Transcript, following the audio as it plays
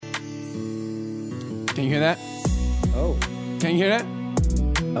Can you hear that? Oh. Can you hear that?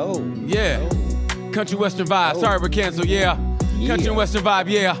 Oh. Yeah. Oh. Country Western vibe. Sorry, we're canceled. Yeah. Country and Western vibe.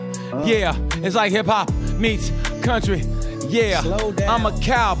 Yeah. Yeah. It's like hip hop meets country. Yeah. Slow down. I'm a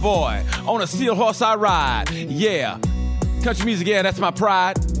cowboy. On a steel horse I ride. Yeah. Country music, yeah, that's my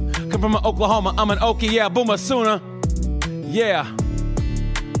pride. Come from Oklahoma, I'm an Okie, yeah, boomer sooner. Yeah.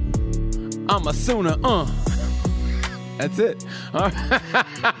 I'm a Sooner, That's it.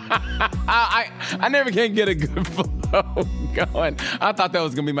 I never can get a good flow going. I thought that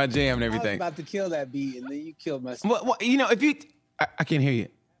was going to be my jam and everything. I was about to kill that beat, and then you killed my... Well, you know, if you... I can't hear you.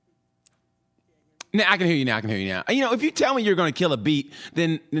 Now, I can hear you now. You know, if you tell me you're going to kill a beat,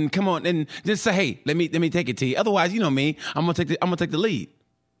 then come on, and just say, hey, let me take it to you. Otherwise, you know me, I'm gonna take the lead.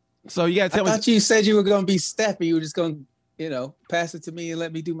 So you got to tell me. I thought you said you were going to be Steph, and you were just going to, you know, pass it to me and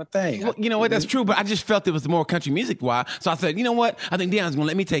let me do my thing. Well, you know what? That's true, but I just felt it was more country music wise. So I said, you know what? I think Deion's going to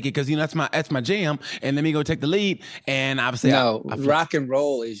let me take it because, you know, that's my jam, and let me go take the lead. And obviously, no, rock and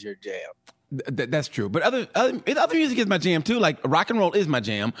roll is your jam. That's true. But other music is my jam too. Like rock and roll is my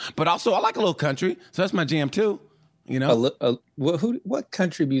jam, but also I like a little country, so that's my jam too. You know, what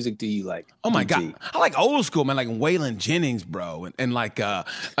country music do you like? Oh my God, I like old school, man, like Waylon Jennings, bro, and like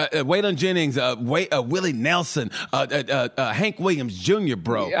Waylon Jennings, Willie Nelson, Hank Williams Jr.,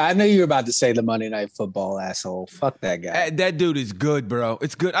 bro. Yeah, I knew you were about to say the Monday Night Football asshole. Fuck that guy. That dude is good, bro.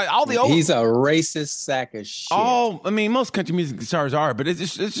 It's good. He's a racist sack of shit. Oh, I mean, most country music stars are, but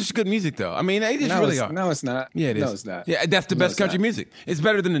it's just good music, though. I mean, they just really are. No, it's not. Yeah, it is. No, it's not. Yeah, that's the best country music. It's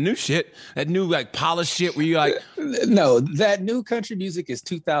better than the new shit. That new like polished shit where you like. No, that new country music is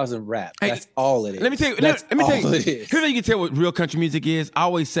 2000 rap. That's all it is. Let me tell you. Let me tell you. Here's how you can tell what real country music is. I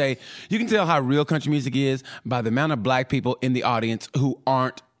always say you can tell how real country music is by the amount of black people in the audience who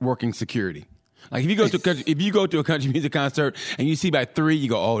aren't working security. Like if you go to a country music concert and you see about 3, you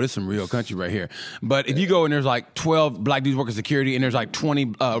go, oh, this is some real country right here. But if you go and there's like 12 black dudes working security and there's like 20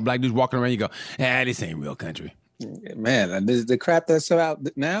 black dudes walking around, you go, this ain't real country. Man, the crap that's out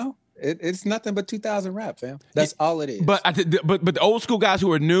now. It's nothing but 2000 rap, fam. That's all it is. But the old school guys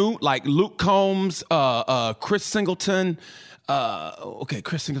who are new, like Luke Combs, Chris Singleton,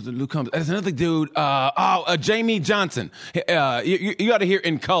 Chris Singleton, Luke Combs. There's another dude, Jamie Johnson. You got to hear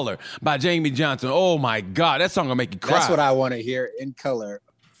 "In Color" by Jamie Johnson. Oh my God, that song will make you cry. That's what I want to hear. "In Color"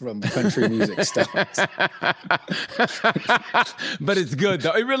 from country music stars. But it's good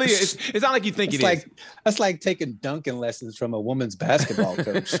though. It really is. It's not like you think it is. That's like taking dunking lessons from a woman's basketball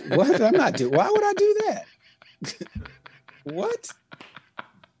coach. What? I'm not doing. Why would I do that? What?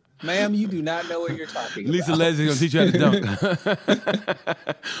 Ma'am, you do not know what you're talking about. Lisa Leslie's gonna teach you how to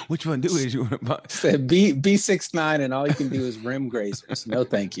dunk. Which one do it? You want to buy? Said be 6'9" and all you can do is rim grazers. No,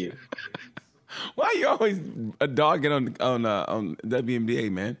 thank you. Why are you always dogging on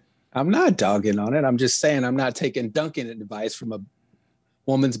WNBA, man? I'm not dogging on it. I'm just saying I'm not taking dunking advice from a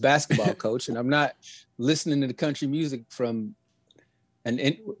woman's basketball coach, and I'm not listening to the country music from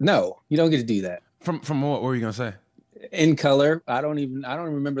no, you don't get to do that. From what were you gonna say? "In Color." I don't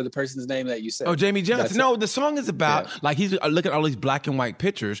remember the person's name that you said. Oh, Jamie Johnson. No, the song is about like he's looking at all these black and white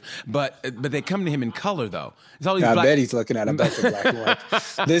pictures, but they come to him in color though. It's all these I bet he's looking at a bunch of black and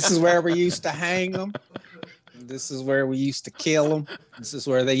white. This is where we used to hang them. This is where we used to kill them. This is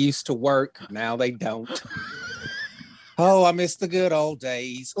where they used to work. Now they don't. Oh, I miss the good old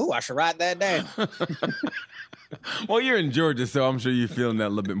days. Oh, I should write that down. Well, you're in Georgia, so I'm sure you're feeling that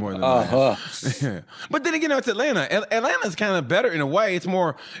a little bit more than that. Yeah. But then again, it's Atlanta. Atlanta's kind of better in a way. It's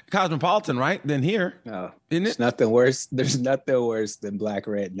more cosmopolitan, right, than here. No, isn't it? There's nothing worse. There's nothing worse than black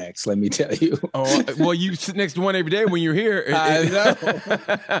rednecks, let me tell you. Oh, well, you sit next to one every day when you're here. I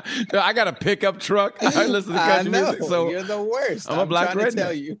know. I got a pickup truck. I listen to country music. So you're the worst. I'm a black redneck. To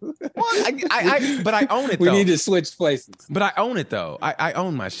tell you. Well, but I own it, though. We need to switch places. But I own it, though. I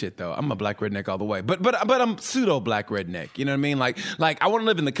own my shit, though. I'm a black redneck all the way. But I'm pseudo black redneck. You know what I mean? Like I want to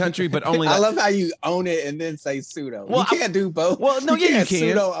live in the country, but only. I love how you own it and then say pseudo. Well, you can't do both. Well, no, you can.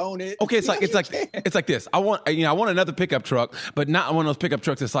 Pseudo own it. Okay, it's like this. I want another pickup truck, but not one of those pickup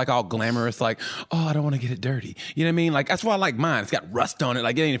trucks that's like all glamorous. Like, oh, I don't want to get it dirty. You know what I mean? Like that's why I like mine. It's got rust on it.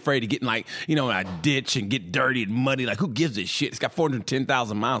 Like it ain't afraid of getting in a ditch and get dirty and muddy. Like who gives a shit? It's got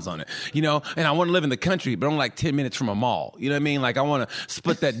 410,000 miles on it. You know, and I want to live in the country, but I'm like 10 minutes from a mall. You know what I mean? Like I want to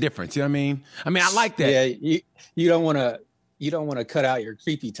split that difference. You know what I mean? I like that. Yeah, you don't want to cut out your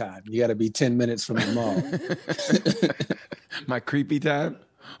creepy time. You got to be 10 minutes from the mall. My creepy time?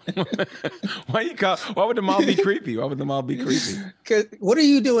 Why would the mall be creepy? Why would the mall be creepy? Cause what are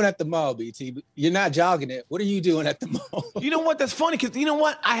you doing at the mall, BT? You're not jogging it. What are you doing at the mall? You know what? That's funny because you know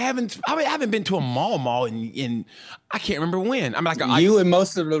what? I haven't been to a mall in I can't remember when. I'm like you and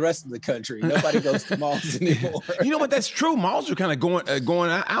most of the rest of the country. Nobody goes to malls anymore. You know what? That's true. Malls are kind of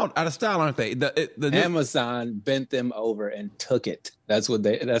going out of style, aren't they? The Amazon bent them over and took it. That's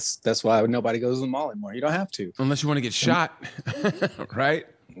why nobody goes to the mall anymore. You don't have to unless you want to get shot, right?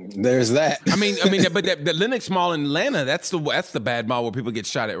 There's that. I mean, but the Lenox Mall in Atlanta, that's the bad mall where people get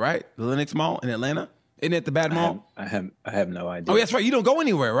shot at, right? The Lenox Mall in Atlanta, isn't it the bad mall? I have no idea. Oh, that's right. You don't go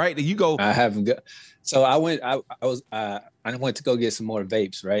anywhere, right? You go. I haven't go. So I went. I went to go get some more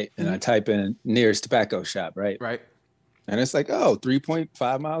vapes, right? And I type in nearest tobacco shop, right? Right. And it's like,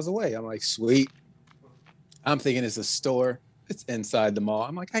 3.5 miles away. I'm like, sweet. I'm thinking it's a store. It's inside the mall.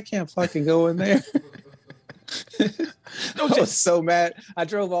 I'm like, I can't fucking go in there. I was so mad. I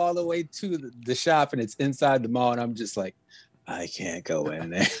drove all the way to the shop and it's inside the mall, and I'm just like, I can't go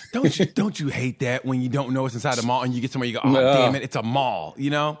in there. Don't you hate that when you don't know it's inside the mall and you get somewhere you go, damn it, it's a mall, you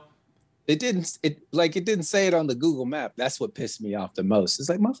know? It didn't say it on the Google map. That's what pissed me off the most. It's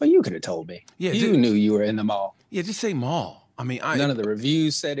like, motherfucker, you could have told me. Yeah, you knew you were in the mall. Yeah, just say mall. I mean, none of the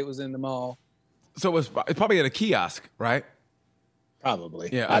reviews said it was in the mall. So it's probably at a kiosk, right? Probably.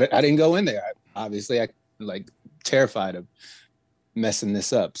 Yeah. I didn't go in there. Obviously, I terrified of messing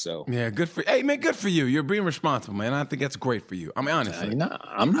this up. So yeah, good for you. You're being responsible, man. I think that's great for you. I mean, honestly,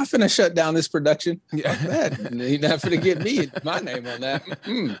 I'm not finna shut down this production. Yeah, you're not finna get my name on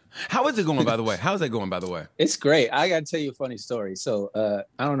that. How is it going, by the way? How's that going, by the way? It's great. I gotta tell you a funny story. So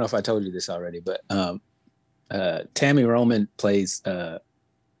I don't know if I told you this already, but Tammy Roman plays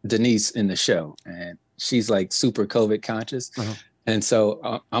Denise in the show, and she's like super COVID conscious. Uh-huh. And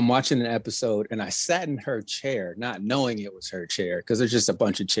so I'm watching an episode, and I sat in her chair, not knowing it was her chair, because there's just a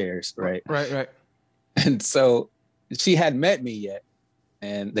bunch of chairs, right? Right. And so she hadn't met me yet,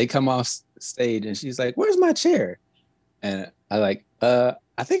 and they come off stage, and she's like, "Where's my chair?" And I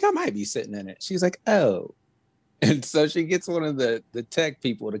I think I might be sitting in it. She's like, "Oh." And so she gets one of the tech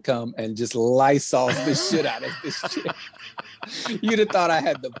people to come and just Lysols the shit out of this chair. You'd have thought I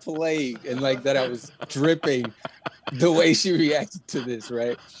had the plague and that I was dripping the way she reacted to this,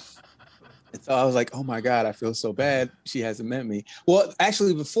 right? And so I was like, oh my God, I feel so bad. She hasn't met me. Well,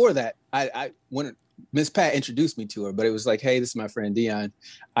 actually, before that, when Miss Pat introduced me to her, but it was like, hey, this is my friend Dion.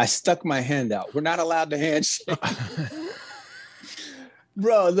 I stuck my hand out. We're not allowed to handshake.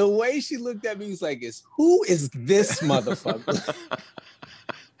 Bro, the way she looked at me was like, who is this motherfucker?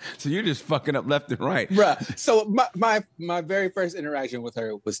 So you're just fucking up left and right. Bro, so my very first interaction with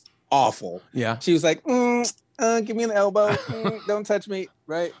her was awful. Yeah. She was like, give me an elbow. Don't touch me.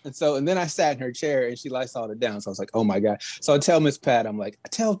 Right. And then I sat in her chair and she Lysoled it down. So I was like, oh my God. So I tell Miss Pat, I'm like, I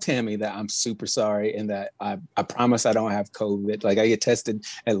tell Tammy that I'm super sorry and that I promise I don't have COVID. I get tested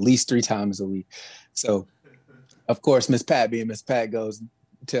at least 3 times a week. So of course, Miss Pat being Miss Pat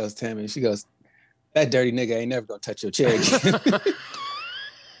tells Tammy, she goes, that dirty nigga ain't never gonna touch your chair again.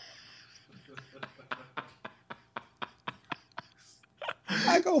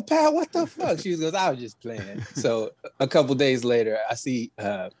 I go, Pat, what the fuck? She goes, I was just playing. So a couple days later, I see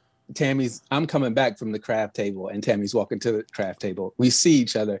I'm coming back from the craft table and Tammy's walking to the craft table. We see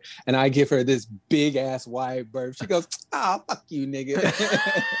each other and I give her this big ass wide berth. She goes, fuck you,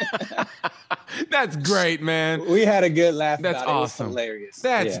 nigga. That's great, man. We had a good laugh. That's awesome. It was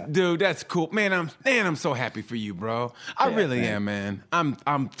hilarious. Dude, that's cool. Man, I'm so happy for you, bro. I really am, man.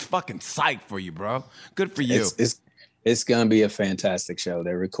 I'm fucking psyched for you, bro. Good for you. It's going to be a fantastic show.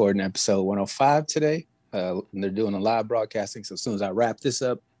 They're recording episode 105 today. They're doing a live broadcasting. So as soon as I wrap this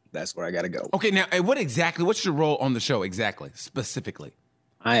up, that's where I got to go. Okay, now, what's your role on the show exactly, specifically?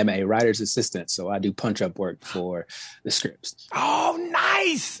 I am a writer's assistant, so I do punch-up work for the scripts. Oh,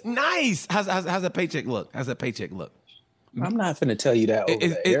 nice. How's that paycheck look? I'm not going to tell you that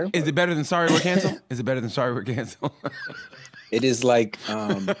over there. Is it better than Sorry We're Canceled? Is it better than Sorry We're Canceled? It is like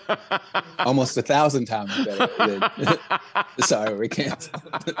almost 1,000 times better than Sorry We're Canceled.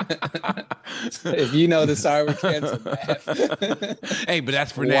 If you know the Sorry We're Canceled math. Hey, but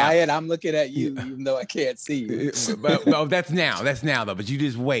that's for now. Wyatt, I'm looking at you even though I can't see you. but that's now though. But you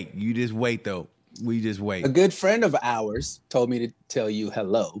just wait. Though. We just wait. A good friend of ours told me to tell you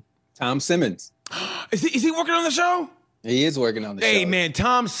hello. Tom Simmons. Is he working on the show? He is working on the show. Hey, man,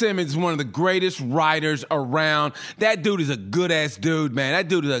 Tom Simmons is one of the greatest writers around. That dude is a good-ass dude, man. That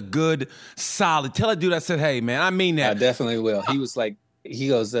dude is a good, solid. Tell that dude I said, hey, man, I mean that. I definitely will. He was like,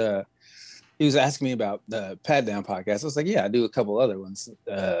 he was asking me about the Pat Down podcast. I was like, yeah, I do a couple other ones.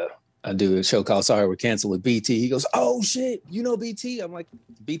 I do a show called Sorry We're Canceled with BT. He goes, "Oh shit, you know BT?" I'm like,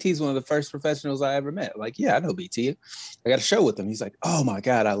 "BT is one of the first professionals I ever met." Like, yeah, I know BT. I got a show with him. He's like, "Oh my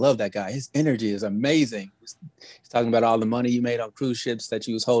God, I love that guy. His energy is amazing." He's talking about all the money you made on cruise ships that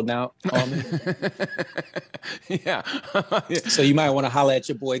you was holding out on me. Yeah. So you might want to holler at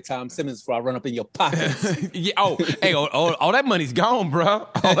your boy Tom Simmons before I run up in your pockets. Yeah. Oh, hey, all that money's gone, bro.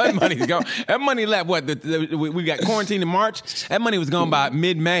 All that money's gone. That money left. What? We got quarantined in March. That money was gone by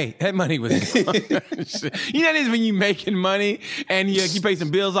mid-May. That money was gone. You know, that is when you making money and you pay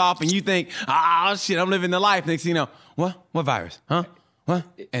some bills off and you think, oh shit, I'm living the life. Next thing you know, what virus? Huh? What?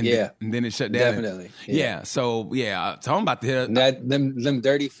 And then it shut down. Definitely. Yeah. So yeah, so I'm about to hit them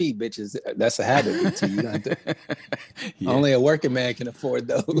dirty feet, bitches. That's a habit. BT. You got to, only a working man can afford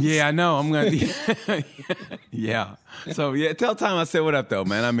those. Yeah, I know. I'm gonna. Yeah. So yeah, tell Tom I said what up though,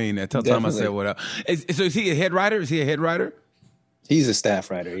 man. I mean, tell Tom I said what up. So is he a head writer? Is he a head writer? He's a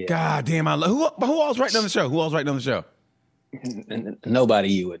staff writer. Yeah. God damn, I love. Who else writing on the show? Who else writing on the show? Nobody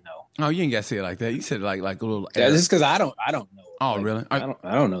you would know. Oh, you ain't got to say it like that. You said it like a little. Yeah, just because I don't know. Oh, like, really? I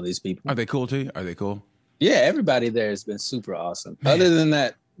don't know these people. Are they cool to you? Are they cool? Yeah, everybody there has been super awesome. Man. Other than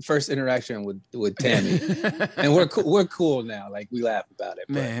that first interaction with Tammy, and we're cool now. Like we laugh about it.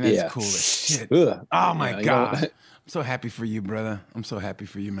 Man, that's cool as shit. Ugh. Oh my God. I'm so happy for you, brother. I'm so happy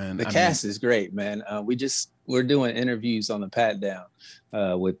for you, man. The cast is great, man. We're doing interviews on the Pat Down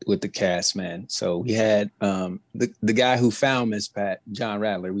with the cast, man. So we had the guy who found Miss Pat, John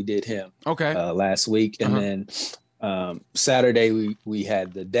Rattler. We did him last week, and then Saturday we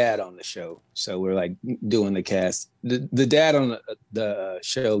had the dad on the show. So we're like doing the cast. The dad on the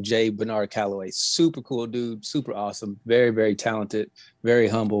show, Jay Bernard Calloway, super cool dude, super awesome, very very talented, very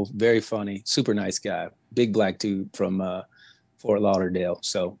humble, very funny, super nice guy, big black dude from Fort Lauderdale.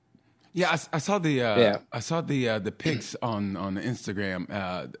 So. Yeah, I saw the pics on the Instagram.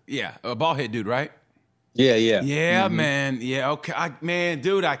 A bald head dude, right? Yeah. Mm-hmm. Man. Yeah, okay.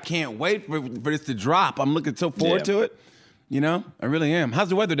 Dude, I can't wait for this to drop. I'm looking so forward to it. You know, I really am. How's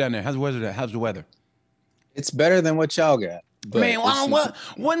the weather down there? How's the weather? It's better than what y'all got. Man,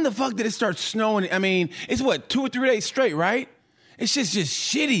 when the fuck did it start snowing? I mean, it's 2 or 3 days straight, right? It's just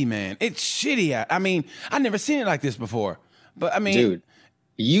shitty, man. It's shitty out. I mean, I've never seen it like this before. But I mean, dude.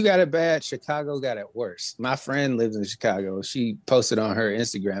 You got it bad. Chicago got it worse. My friend lives in Chicago. She posted on her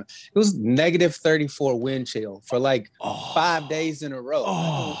Instagram. It was negative 34 wind chill for 5 days in a row.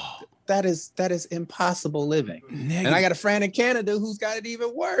 Oh. That is impossible living. And I got a friend in Canada who's got it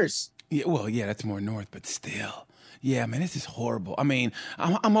even worse. Yeah, well, yeah, that's more north, but still. Yeah, man, this is horrible. I mean,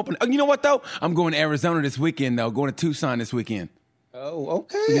 I'm hoping. You know what though? I'm going to Arizona this weekend though. Going to Tucson this weekend. Oh,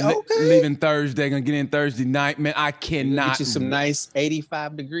 okay. Leaving Thursday, gonna get in Thursday night. Man, I cannot. Get you some nice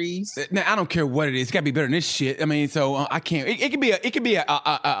 85 degrees. Now, I don't care what it is. It's gotta be better than this shit. I mean, so I can't. It could be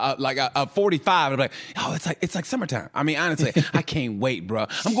a 45. I'm like, oh, it's like summertime. I mean, honestly, I can't wait, bro.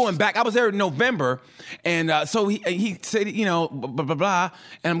 I'm going back. I was there in November, and so he said, you know, blah blah blah,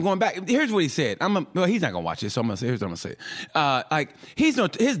 and I'm going back. Here's what he said. Well, he's not gonna watch this, so I'm gonna say. Here's what I'm gonna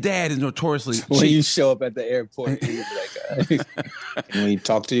say. His dad is notoriously when you show up at the airport, he's like. When he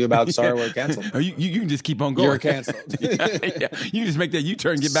talk to you about sorry we're canceled. You can just keep on going. You're canceled. Yeah. You can just make that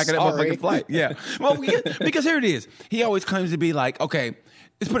U-turn and get back on that motherfucking flight. Yeah. Well, because here it is. He always claims to be like, okay,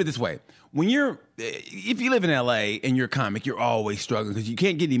 let's put it this way. If you live in LA and you're a comic, you're always struggling because you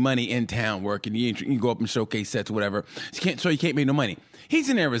can't get any money in town working. You can go up and showcase sets or whatever. So you can't make no money. He's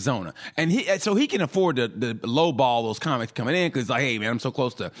in Arizona, and he can afford to lowball those comics coming in because like, hey man, I'm so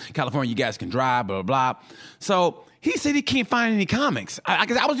close to California, you guys can drive, blah blah blah. So he said he can't find any comics. I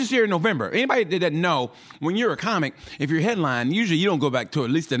was just here in November. Anybody that doesn't know, when you're a comic, if you're headline, usually you don't go back to at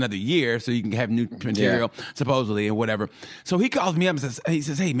least another year so you can have new material, supposedly, and whatever. So he calls me up and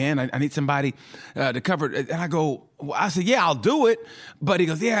says, hey, man, I need somebody to cover it. And I said, yeah, I'll do it. But he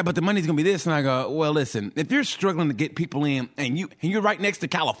goes, yeah, but the money's going to be this. And I go, well, listen, if you're struggling to get people in and you're right next to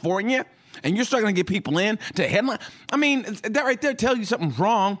California, and you're struggling to get people in to headline. I mean, that right there tells you something's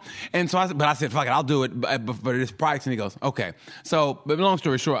wrong. And so I said, fuck it, I'll do it for this price. And he goes, okay. So, but long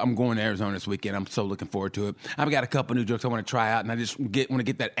story short, I'm going to Arizona this weekend. I'm so looking forward to it. I've got a couple new jokes I want to try out, and I just want to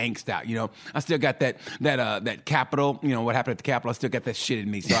get that angst out. You know, I still got that Capitol. You know what happened at the Capitol? I still got that shit in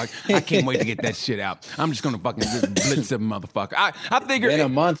me, so I can't wait to get that shit out. I'm just gonna fucking just blitz them motherfucker. I figure in a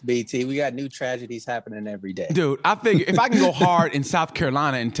month, BT, we got new tragedies happening every day, dude. I figure if I can go hard in South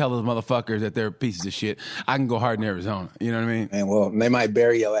Carolina and tell those motherfuckers motherfuckers that they're pieces of shit, I can go hard in Arizona. You know what I mean? And well, they might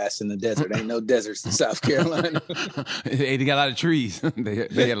bury your ass in the desert. Ain't no deserts in South Carolina. They got a lot of trees. they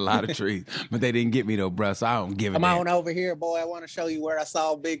had a lot of trees, but they didn't get me though, bro. So I don't give a damn. Come on over here, boy. I want to show you where I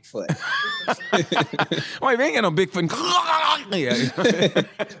saw Bigfoot. Wait, they ain't got no Bigfoot. Yeah.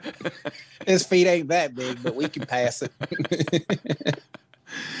 His feet ain't that big, but we can pass it.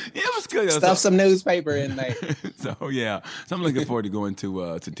 Yeah, it was good. Stuff some newspaper in there. So yeah, so I'm looking forward to going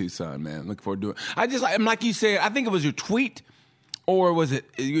to Tucson, man. Looking forward to it. I'm like you said. I think it was your tweet, or was it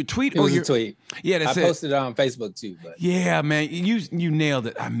your tweet? It was a tweet. Yeah, I posted it on Facebook too. But yeah, man, you nailed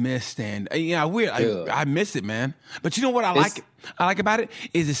it. I missed I miss it, man. But you know what I like about it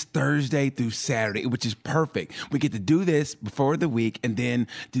is it's Thursday through Saturday, which is perfect. We get to do this before the week and then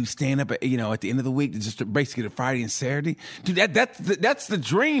do stand up, at the end of the week, just basically the Friday and Saturday. Dude, that's the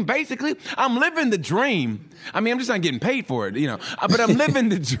dream. Basically, I'm living the dream. I mean, I'm just not getting paid for it, but I'm living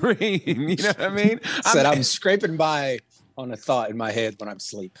the dream. You know what I mean? I'm scraping by on a thought in my head when I'm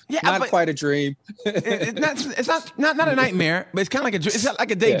asleep. Yeah, not quite a dream. It's not a nightmare, but it's kind of like it's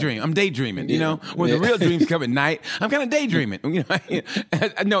like a daydream. Yeah. I'm daydreaming, when the real dreams come at night. I'm kind of daydreaming.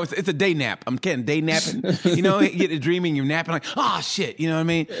 No, it's a day nap. I'm kind of day napping. You get a dreaming, you're napping like, oh shit. You know what I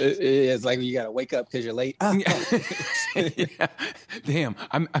mean? It's like you got to wake up because you're late. Oh. Yeah. Damn,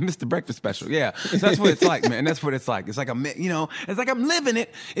 I missed the breakfast special. Yeah, so that's what it's like, man. That's what it's like. It's like it's like I'm living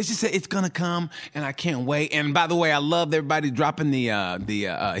it. It's just that it's gonna come, and I can't wait. And by the way, I love everybody dropping the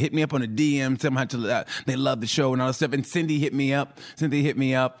hit me up on a DM. Tell them how they love the show and all that stuff. And Cindy hit me up.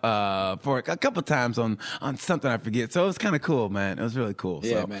 For a couple times on something I forget. So it was kind of cool, man. It was really cool.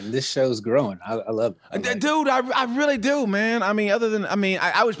 Yeah, man. This show's growing. I love it. Dude, I really do, man. I mean,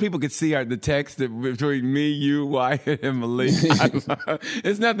 I wish people could see the text between me, you, Wyatt, and Malik.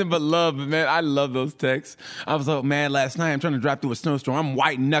 It's nothing but love, man. I love those texts. I was so mad last night. I'm trying to drive through a snowstorm. I'm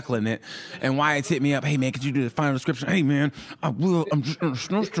white knuckling it, and Wyatt's hit me up. Hey, man, could you do the final description? Hey, man, I will. I'm just in a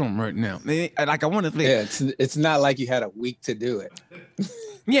snowstorm right now. Like I want to. Yeah, it's not like you had a week to do it.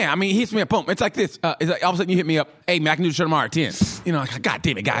 Yeah, I mean, he hits me up. Boom. It's like this. It's like all of a sudden you hit me up. Hey, man, I can do the show tomorrow at 10. Like, God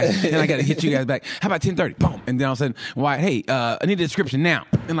damn it, guys. And I got to hit you guys back. How about 10:30? Boom. And then all of a sudden, hey, I need a description now.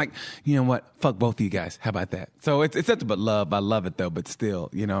 And like, you know what? Fuck both of you guys. How about that? So it's nothing but love. I love it though, but still,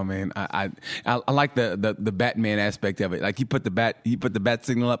 you know what I mean? I like the Batman aspect of it. Like you put the bat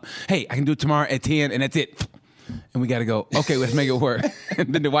signal up. Hey, I can do it tomorrow at 10, and that's it. And we got to go, okay, let's make it work.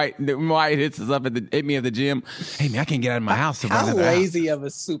 And then the White hits us up hit me at the gym. Hey, man, I can't get out of my house. How lazy of a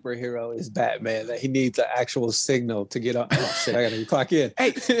superhero is Batman that he needs an actual signal to get on? Oh, shit, I got to clock in.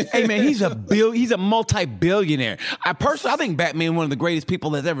 Hey, man, he's a multi-billionaire. I think Batman one of the greatest people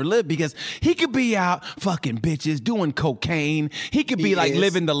that's ever lived because he could be out fucking bitches, doing cocaine. He could be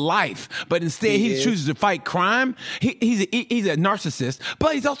living the life. But instead, he chooses to fight crime. He's a narcissist,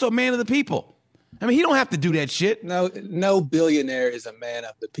 but he's also a man of the people. I mean, he don't have to do that shit. No billionaire is a man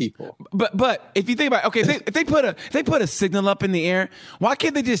of the people. But if you think about it, okay, if they put a signal up in the air, why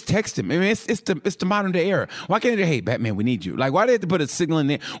can't they just text him? I mean, it's the modern day era. Why can't they? Hey, Batman, we need you. Like, why do they have to put a signal in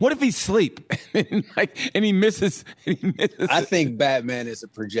there? What if he's asleep and he misses? I think Batman is a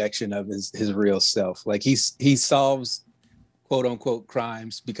projection of his real self. Like he solves quote unquote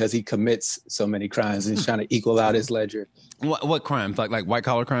crimes because he commits so many crimes and he's trying to equal out his ledger. What crimes? Like white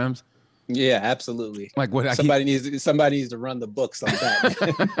collar crimes? Yeah, absolutely. Like what? Somebody needs to run the books on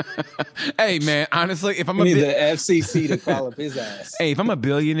that. Hey, man, honestly, if I'm the FCC to call up his ass. Hey, if I'm a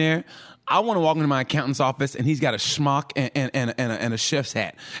billionaire, I want to walk into my accountant's office and he's got a schmuck and a chef's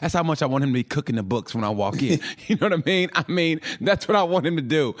hat. That's how much I want him to be cooking the books when I walk in. You know what I mean? I mean, that's what I want him to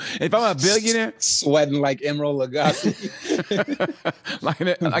do. If I'm a billionaire, sweating like Emeril Lagasse.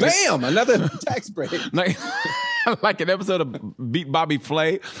 Bam! Another tax break. Like an episode of Beat Bobby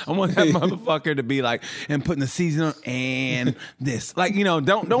Flay. I want that motherfucker to be like, and putting the season on and this. Like,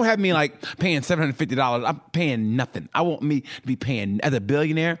 don't have me like paying $750. I'm paying nothing. I want me to be paying, as a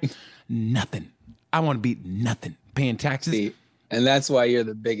billionaire, nothing. I want to be nothing. Paying taxes. See, and that's why you're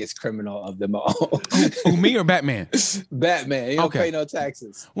the biggest criminal of them all. Who, me or Batman? Batman. You don't pay no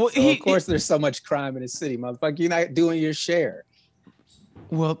taxes. Well, of course there's so much crime in the city, motherfucker. You're not doing your share.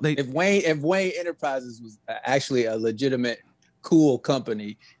 Well, if Wayne Enterprises was actually a legitimate, cool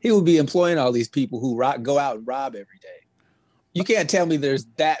company, he would be employing all these people who go out and rob every day. You can't tell me there's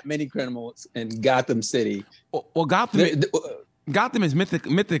that many criminals in Gotham City. Well, Gotham is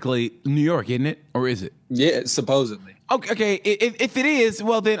mythically New York, isn't it? Or is it? Yeah, supposedly. Okay. If it is,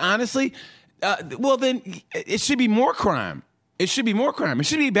 well then, honestly, then it should be more crime. It should be more crime. It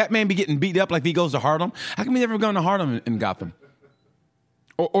should be Batman be getting beat up like he goes to Harlem. How come he never gone to Harlem in Gotham?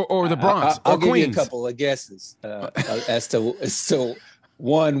 Or the Bronx, I'll or Queens. Give you a couple of guesses as to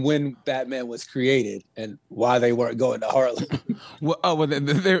one, when Batman was created and why they weren't going to Harlem. Well,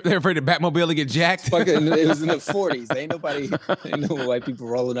 they're afraid of Batmobile to get jacked. Fucking, it was in the 40s. Ain't no white people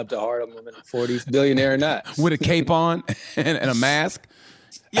rolling up to Harlem in the 40s, billionaire or not. With a cape on and a mask.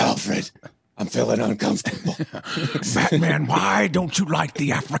 Alfred, I'm feeling uncomfortable. Batman, why don't you like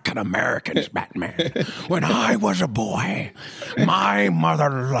the African Americans, Batman? When I was a boy, my mother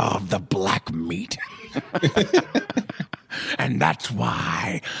loved the black meat. And that's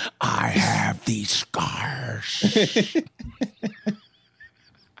why I have these scars.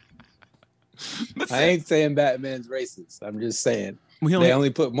 I ain't saying Batman's racist. I'm just saying they only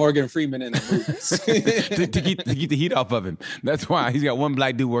put Morgan Freeman in the movies to keep the heat off of him. That's why he's got one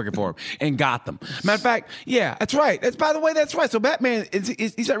black dude working for him in Gotham. Matter of fact, yeah, that's right. By the way, that's right. So Batman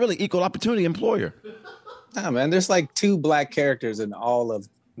he's not really equal opportunity employer. Nah, man, there's like 2 black characters in all of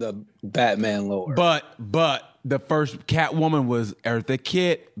the Batman lore. But the first Catwoman was Eartha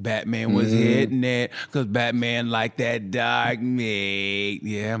Kitt. Batman was hitting it because Batman liked that dark meat.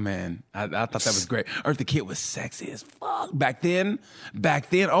 Yeah, man. I thought that was great. Eartha Kitt was sexy as fuck back then.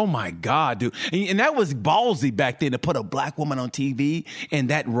 Oh my God, dude. And that was ballsy back then to put a black woman on TV in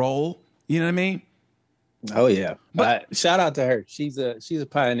that role. You know what I mean? Oh yeah. But shout out to her. She's a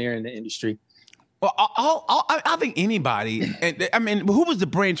pioneer in the industry. Well, I think anybody. And I mean, who was the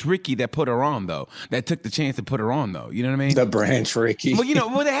Branch Rickey that put her on though? That took the chance to put her on though. You know what I mean? The Branch Rickey.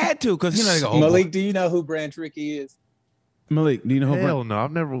 Well, they had to because they go. Oh, Malik, boy. do you know who Branch Rickey is? Malik, do you know who? Hell no,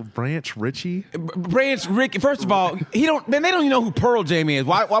 I've never Branch Rickey. Branch Rickey. First of all, they don't even know who Pearl Jam is.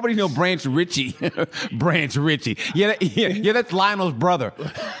 Why would he know Branch Rickey? Branch Rickey. Yeah, that's Lionel's brother.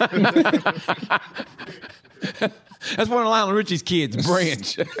 That's one of Lionel Richie's kids,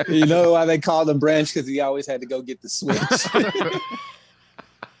 Branch. You know why they called him Branch? Because he always had to go get the switch.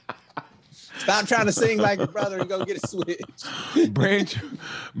 Stop trying to sing like your brother and go get a switch.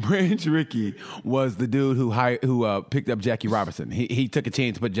 Branch Rickey was the dude who picked up Jackie Robinson. He took a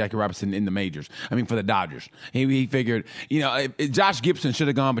chance to put Jackie Robinson in the majors. I mean, for the Dodgers. He figured, Josh Gibson should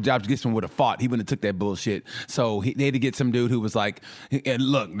have gone, but Josh Gibson would have fought. He wouldn't have took that bullshit. So they had to get some dude who was like,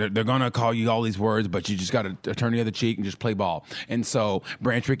 look, they're going to call you all these words, but you just got to turn the other cheek and just play ball. And so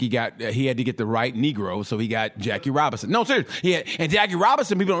Branch Rickey he had to get the right Negro, so he got Jackie Robinson. No, seriously. And Jackie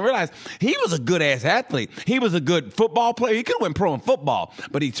Robinson, people don't realize, he was a good-ass athlete. He was a good football player. He could have went pro in football,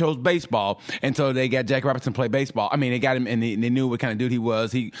 but he chose baseball. And so they got Jackie Robinson to play baseball. I mean, they got him, and they knew what kind of dude he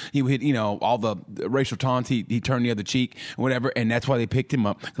was. He would hit, all the racial taunts. He turned the other cheek, whatever, and that's why they picked him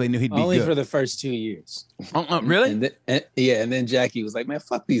up, because they knew he'd be only good. For the first 2 years. Really? And then Jackie was like, man,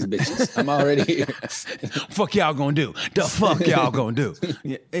 fuck these bitches. I'm already here. Fuck y'all gonna do? The fuck y'all gonna do?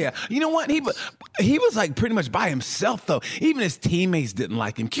 Yeah. You know what? He was like pretty much by himself, though. Even his teammates didn't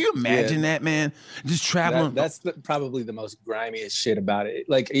like him. Can you imagine that, man? Just traveling. That's probably the most grimiest shit about it.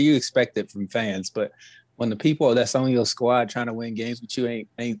 Like, you expect it from fans, but when the people that's on your squad trying to win games with you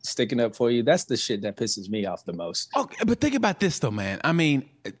ain't sticking up for you, that's the shit that pisses me off the most. Okay, but think about this though, man. I mean,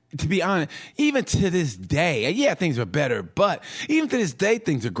 to be honest, even to this day, yeah, things are better, but even to this day,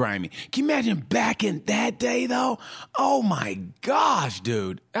 things are grimy. Can you imagine back in that day though? Oh my gosh,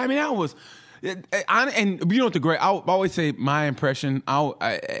 dude. I mean, and you know what the great? I always say my impression.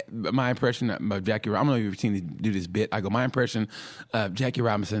 My impression of Jackie. I don't know if you've seen me do this bit. I go my impression of Jackie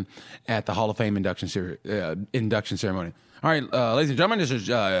Robinson at the Hall of Fame induction ceremony. All right, ladies and gentlemen, this is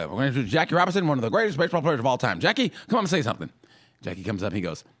we're going to introduce Jackie Robinson, one of the greatest baseball players of all time. Jackie, come on and say something. Jackie comes up. And he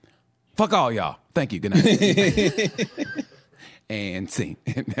goes, "Fuck all y'all. Thank you. Good night." And scene.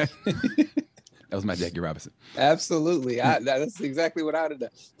 That was my Jackie Robinson. Absolutely. That's exactly what I would have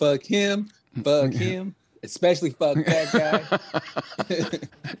done. Fuck him. Fuck him. Especially fuck that guy.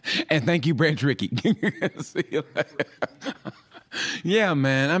 And thank you, Branch Rickey. See you later. Yeah,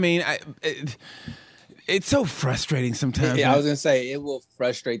 man. I mean, it's so frustrating sometimes. Yeah, I was going to say, it will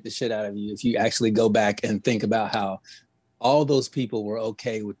frustrate the shit out of you if you actually go back and think about how all those people were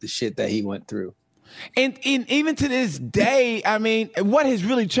okay with the shit that he went through. And even to this day, I mean, what has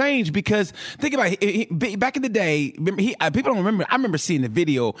really changed? Because think about it, back in the day, people don't remember. I remember seeing the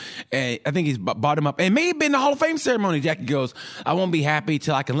video. I think he's brought him up, and may have been the Hall of Fame ceremony. Jackie goes, "I won't be happy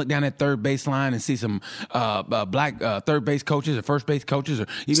till I can look down that third base line and see some black third base coaches or first base coaches or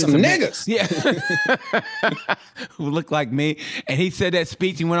even some niggas, who look like me." And he said that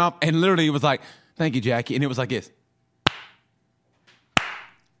speech. He went off, and literally it was like, "Thank you, Jackie," and it was like this.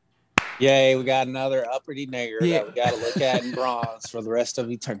 Yay, we got another uppity nigger that we got to look at in bronze for the rest of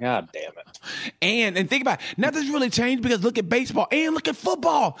eternity. God damn it. And think about it. Nothing's really changed because look at baseball and look at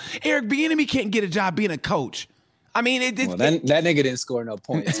football. Eric Bieniemy can't get a job being a coach. I mean, Well, that nigga didn't score no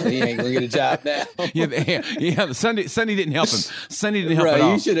points, so he ain't gonna get a job now. yeah. Sunday didn't help him. Sunday didn't help Bro, at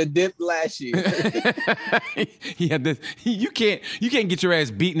all. you should have dipped last year. Yeah, you can't get your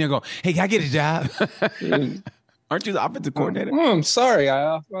ass beaten and go, hey, can I get a job? Aren't you the offensive coordinator? I'm sorry,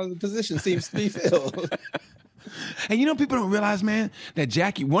 the position seems to be filled. And you know, people don't realize, man,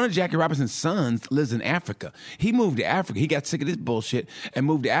 that one of Jackie Robinson's sons lives in Africa. He moved to Africa. He got sick of this bullshit and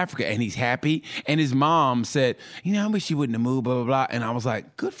moved to Africa, and he's happy. And his mom said, you know, I wish he wouldn't have moved, blah, blah, blah. And I was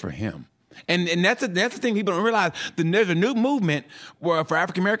like, good for him. And that's the thing people don't realize. There's a new movement where for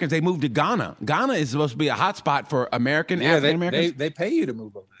African Americans, they moved to Ghana. Ghana is supposed to be a hot spot for African Americans. They pay you to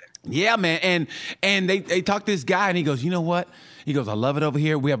move over there. Yeah, man. And they talk to this guy, and he goes, you know what? He goes, I love it over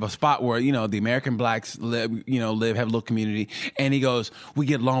here. We have a spot where, you know, the American blacks live, have a little community. And he goes, we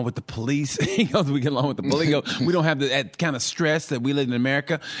get along with the police. He goes, we get along with the police. He goes, we don't have that kind of stress that we live in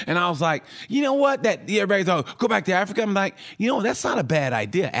America. And I was like, you know what? Everybody's like, go back to Africa. I'm like, you know, that's not a bad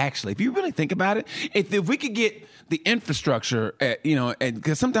idea, actually. If you really think about it, if we could get the infrastructure,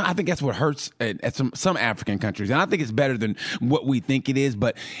 because sometimes I think that's what hurts at some African countries. And I think it's better than what we think it is.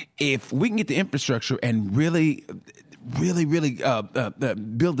 But if we can get the infrastructure and really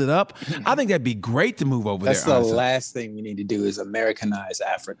build it up, I think that'd be great to move over That's there. That's the last thing we need to do is Americanize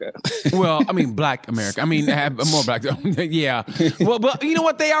Africa. Well, I mean, Black America. I mean, have more Black. Yeah. Well, but you know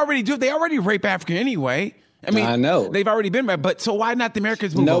what they already do? They already rape Africa anyway. I mean, I know they've already been raped, but so why not the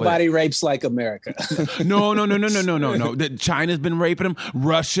Americans move Nobody over rapes like America. No. China's been raping them.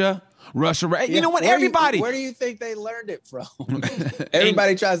 Russia. Yeah, you know what? Everybody. Where do you think they learned it from?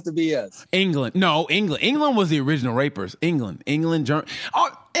 Everybody tries to be us. England. No, England. England was the original rapers. England, Germany. Oh,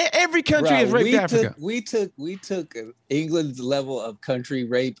 every country has raped Africa. We took England's level of country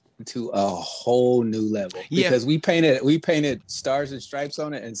rape to a whole new level because we painted stars and stripes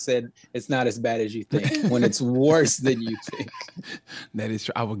on it and said it's not as bad as you think when it's worse than you think. That is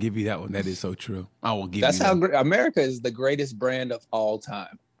true. I will give you that one. That is so true. I will give That's you how that. America is the greatest brand of all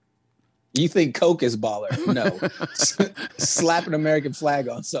time. You think Coke is baller? No. Slap an American flag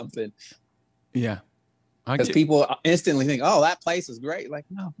on something. Yeah. Because people instantly think, oh, that place is great. Like,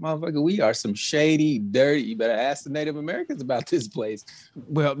 no, motherfucker, we are some shady, dirty. You better ask the Native Americans about this place.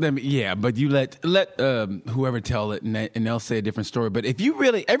 Well, but you let whoever tell it, and they'll say a different story. But if you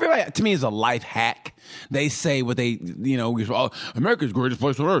really, everybody to me is a life hack. They say what they, America's the greatest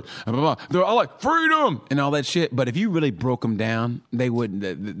place on earth. Blah, blah, blah. They're all like freedom and all that shit. But if you really broke them down, they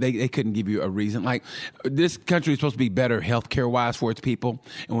wouldn't. They couldn't give you a reason. Like this country is supposed to be better healthcare wise for its people,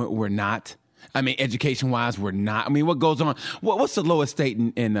 and we're not. I mean, education-wise, we're not. I mean, what goes on? What's the lowest state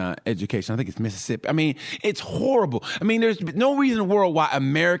in education? I think it's Mississippi. I mean, it's horrible. I mean, there's no reason in the world why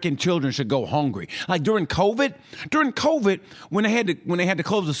American children should go hungry. Like during COVID, when they had to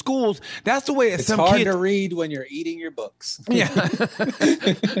close the schools, that's the way it's hard to read when you're eating your books. Yeah,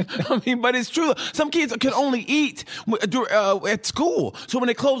 I mean, but it's true. Some kids can only eat at school. So when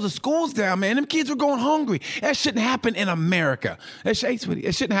they close the schools down, man, them kids are going hungry. That shouldn't happen in America. It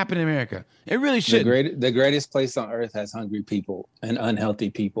shouldn't happen in America. It really should. The greatest place on earth has hungry people and unhealthy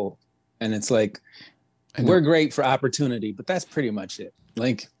people. And it's like, we're great for opportunity, but that's pretty much it.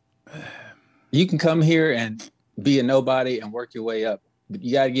 Like, you can come here and be a nobody and work your way up. But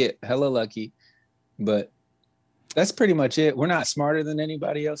you got to get hella lucky. But that's pretty much it. We're not smarter than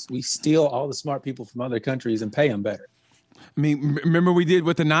anybody else. We steal all the smart people from other countries and pay them better. I mean, remember we did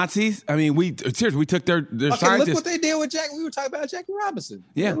with the Nazis? I mean, we took their scientists. Look what they did with Jack. We were talking about Jackie Robinson.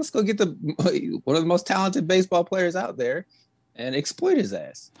 Yeah. Let's go get one of the most talented baseball players out there and exploit his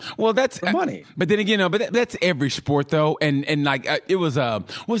ass. Well, that's for money. But then again, that's every sport though. And like it was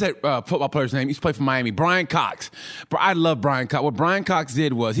what was that football player's name? He used to play for Miami, Brian Cox. I love Brian Cox. What Brian Cox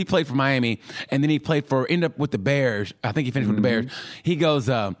did was he played for Miami and then he ended up with the Bears. I think he finished with the Bears. He goes.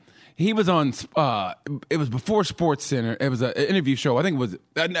 He was on. It was before Sports Center. It was an interview show. I think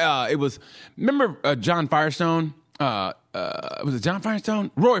it was. Remember John Firestone? Was it John Firestone?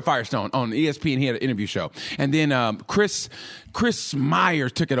 Roy Firestone on ESPN. He had an interview show, and then Chris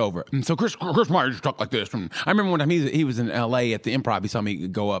Myers took it over. And so Chris Myers talked like this. I remember one time he was in L.A. at the Improv. He saw me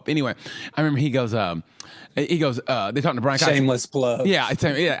go up. Anyway, I remember he goes. They talking to Brian Cox. Shameless plug. Yeah,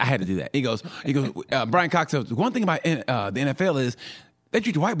 I had to do that. He goes. Brian Cox says one thing about the NFL is. They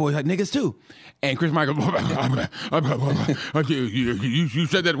treat the white boys like niggas too. And Chris Michael, you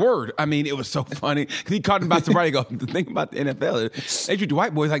said that word. I mean, it was so funny. He caught him by sobriety. He goes, the thing about the NFL is they treat the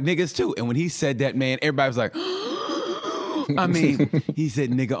white boys like niggas too. And when he said that, man, everybody was like, I mean, he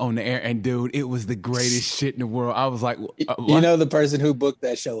said nigga on the air. And dude, it was the greatest shit in the world. I was like, you know, the person who booked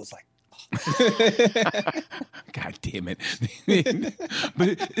that show was like, God damn it.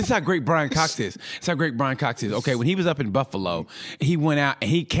 But it's how great Brian Cox is. It's how great Brian Cox is. Okay, when he was up in Buffalo, he went out and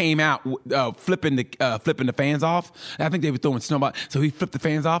he came out flipping the fans off. I think they were throwing snowball. So he flipped the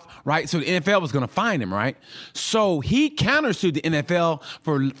fans off, right? So the NFL was going to fine him, right? So he countersued the NFL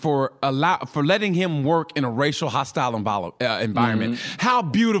for letting him work in a racial hostile environment. How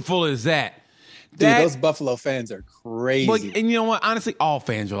beautiful is that? Dude, those Buffalo fans are crazy. But, and you know what? Honestly, all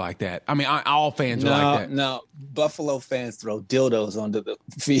fans are like that. I mean, all fans are like that. No, Buffalo fans throw dildos onto the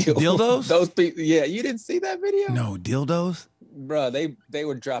field. Dildos? Those people, yeah. You didn't see that video? No, dildos? Bro, they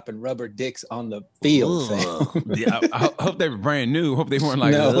were dropping rubber dicks on the field. Yeah, I hope they were brand new. Hope they weren't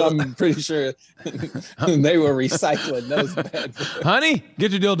like. No, I'm pretty sure they were recycling those bad boys. Honey,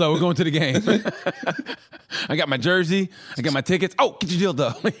 get your dildo. We're going to the game. I got my jersey. I got my tickets. Oh, get your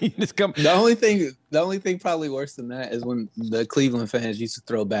dildo. You just come. The only thing probably worse than that is when the Cleveland fans used to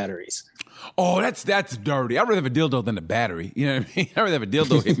throw batteries. Oh, that's dirty. I'd rather have a dildo than a battery. You know what I mean? I'd rather have a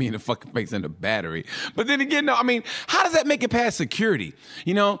dildo hit me in the fucking face than a battery. But then again, no, I mean, how does that make it past security?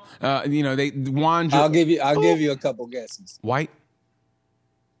 You know, they wander. I'll give you a couple guesses. White.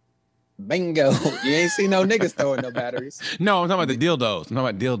 Bingo. You ain't seen no niggas throwing no batteries. No, I'm talking about the dildos. I'm talking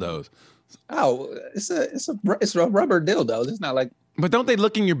about dildos. Oh, it's a rubber dildo. It's not like. But don't they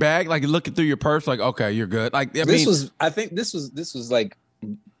look in your bag, like looking through your purse, like, okay, you're good. Like I think this was like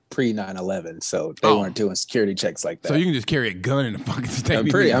pre 9/11, so they weren't doing security checks like that. So you can just carry a gun in the fucking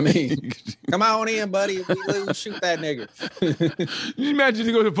stadium. Come on in, buddy. If we lose, shoot that nigga. You imagine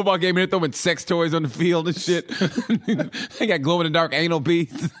you go to a football game and they're throwing sex toys on the field and shit. They got glow in the dark anal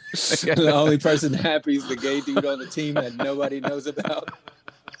beads. The only person happy is the gay dude on the team that nobody knows about.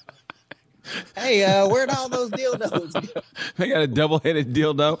 Hey, where'd all those dildos go? They got a double-headed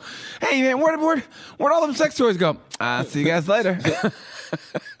dildo. Hey, man, where'd all them sex toys go? I'll see you guys later.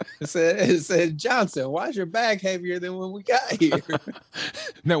 It said, Johnson, why's your bag heavier than when we got here?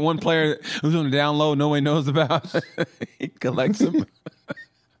 That one player who's on the down low no one knows about, he collects them.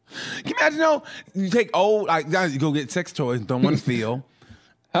 Can you imagine, you take you go get sex toys and throw them on the field.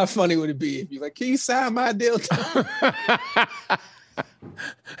 How funny would it be if you're like, can you sign my dildo?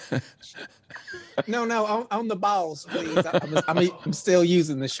 No, on the balls, please. I'm still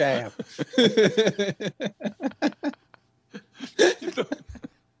using the shaft.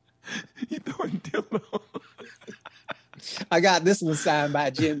 You throwing dildo. I got this one signed by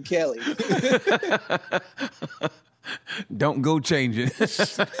Jim Kelly. Don't go change it.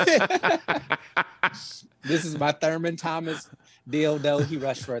 This is my Thurman Thomas dildo. He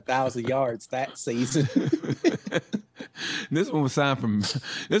rushed for 1,000 yards that season. This one was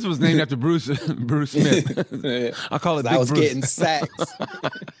this was named after Bruce Smith. Yeah. I call it Big I was Bruce. getting sacks.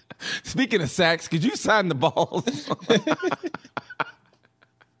 Speaking of sacks, could you sign the balls?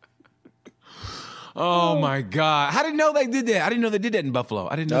 Oh my God. I didn't know they did that. I didn't know they did that in Buffalo.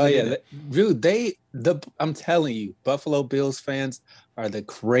 I didn't know they did that. Dude, I'm telling you, Buffalo Bills fans are the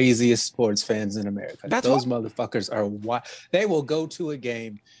craziest sports fans in America. Those motherfuckers are wild. They will go to a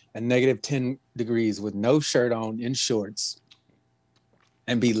game at negative 10 degrees with no shirt on, in shorts,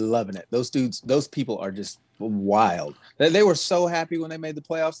 and be loving it. Those people are just wild. They were so happy when they made the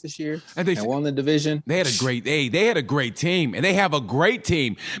playoffs this year and won the division. They had a great team, and they have a great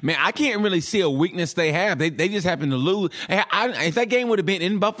team. Man, I can't really see a weakness they have. They just happen to lose. If that game would have been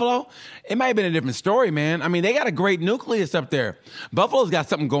in Buffalo, it might have been a different story, man. I mean, they got a great nucleus up there. Buffalo's got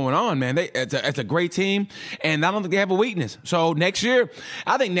something going on, man. It's a great team, and I don't think they have a weakness. So next year,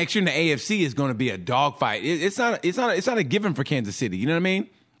 I think next year in the AFC is going to be a dogfight. It's not a given for Kansas City. You know what I mean?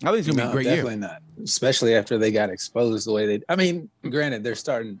 I think it's going to be a great year. Definitely not. Especially after they got exposed the way they... I mean, granted, their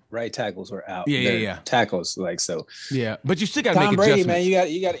starting right tackles were out. Yeah. Tackles, so... Yeah, but you still got to make Tom Brady, adjustments. man,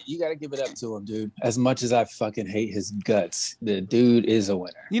 you got to give it up to him, dude. As much as I fucking hate his guts, the dude is a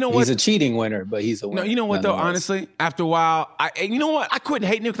winner. You know what? He's a cheating winner, but he's a winner. No, you know what, though? Honestly, after a while, you know what? I couldn't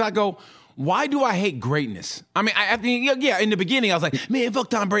hate him because I go... Why do I hate greatness? I mean, in the beginning, I was like, man, fuck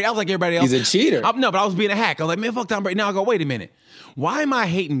Tom Brady. I was like everybody else. He's a cheater. No, but I was being a hack. I was like, man, fuck Tom Brady. Now I go, wait a minute. Why am I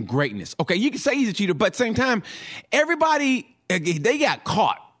hating greatness? Okay, you can say he's a cheater, but at the same time, everybody, they got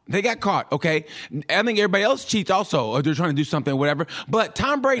caught. Okay? I think everybody else cheats also, or they're trying to do something or whatever. But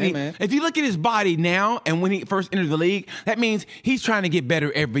Tom Brady, if you look at his body now and when he first entered the league, that means he's trying to get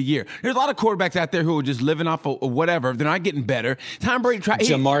better every year. There's a lot of quarterbacks out there who are just living off of whatever. They're not getting better. Tom Brady tried.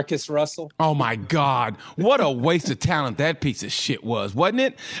 Jamarcus Russell. Oh, my God. What a waste of talent that piece of shit was, wasn't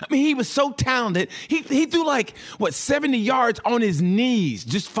it? I mean, he was so talented. He threw 70 yards on his knees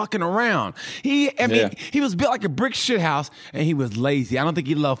just fucking around. He was built like a brick shit house, and he was lazy. I don't think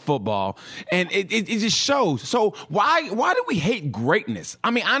he loved football, and it just shows. So why do we hate greatness?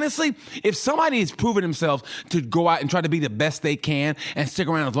 I mean, honestly, if somebody has proven themselves to go out and try to be the best they can and stick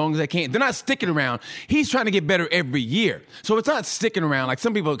around as long as they can, they're not sticking around. He's trying to get better every year. So it's not sticking around. Like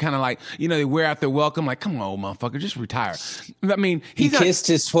some people kind of like, they wear out their welcome. Like, come on, motherfucker, just retire. I mean, he kissed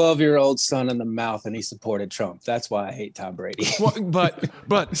his 12-year-old son in the mouth and he supported Trump. That's why I hate Tom Brady. Well,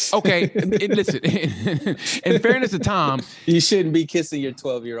 but okay, listen, in fairness to Tom, you shouldn't be kissing your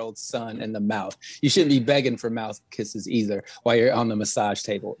 12-year-old son in the mouth. You shouldn't be begging for mouth kisses either while you're on the massage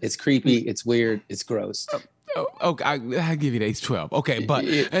table. It's creepy. It's weird. It's gross. Okay, I give you the age 12. Okay, but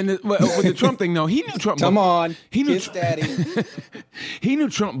with the Trump thing, no, he knew Trump. Come on, he knew kiss daddy. He knew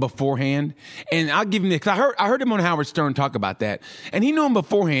Trump beforehand, and I'll give him this. Cause I heard him on Howard Stern talk about that, and he knew him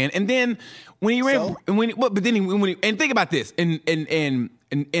beforehand. And then when he ran, and think about this,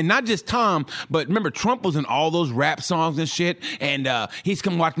 and not just Tom, but remember Trump was in all those rap songs and shit, and he's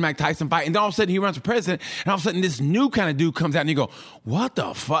come watch Mike Tyson fight, and then all of a sudden he runs for president, and all of a sudden this new kind of dude comes out, and you go, what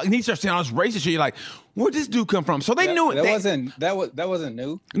the fuck? And he starts saying all this racist shit. You're like, where'd this dude come from? So they knew it. That wasn't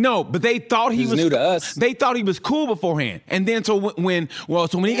new. No, but they thought he was new to us. They thought he was cool beforehand, and then so when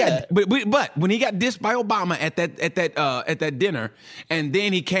he got but when he got dissed by Obama at that dinner, and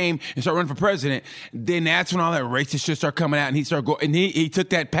then he came and started running for president, then that's when all that racist shit started coming out, and he started going, and he took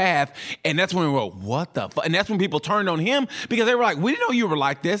that path, and that's when we were, what the fuck? And that's when people turned on him because they were like, we didn't know you were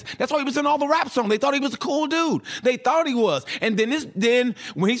like this. That's why he was in all the rap songs. They thought he was a cool dude. They thought he was, and then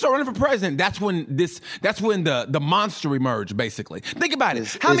when he started running for president, that's when the monster emerged. Basically, think about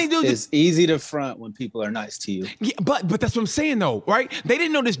it. How many dudes? It's easy to front when people are nice to you. Yeah, but that's what I'm saying though, right? They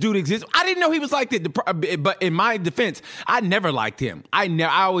didn't know this dude exists. I didn't know he was like that. But in my defense, I never liked him. I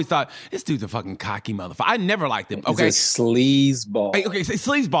always thought this dude's a fucking cocky motherfucker. I never liked him. Okay, he's a sleazeball. Okay, so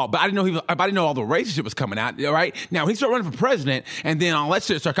sleazeball. But I didn't know I didn't know all the racist shit was coming out. Right now, he started running for president, and then all that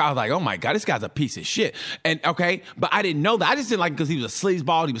shit started. I was like, oh my god, this guy's a piece of shit. And okay, but I didn't know that. I just didn't like him because he was a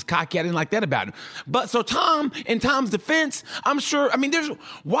sleazeball. He was cocky. I didn't like that about him. But so Tom, in Tom's defense, I'm sure. I mean,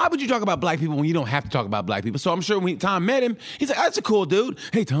 why would you talk about black people when you don't have to talk about black people? So I'm sure when Tom met him, he's like, that's a cool dude.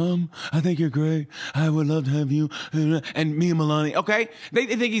 Hey Tom, I think you're great. I would love to have you and me and Melania. Okay, they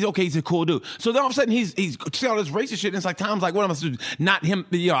think he's okay. He's a cool dude. So then all of a sudden he's saying all this racist shit, and it's like Tom's like, what am I supposed to do? Not him.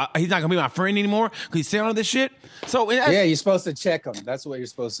 He's not gonna be my friend anymore because he's saying all this shit. So yeah, you're supposed to check him. That's what you're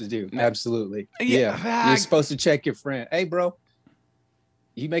supposed to do. Absolutely. Yeah. You're supposed to check your friend. Hey, bro,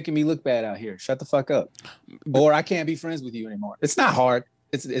 you making me look bad out here. Shut the fuck up. Or I can't be friends with you anymore. It's not hard.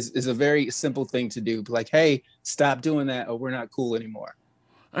 It's a very simple thing to do. Like, hey, stop doing that, or we're not cool anymore.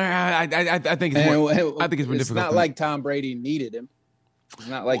 I think it's more difficult. It's not like Tom Brady needed him. It's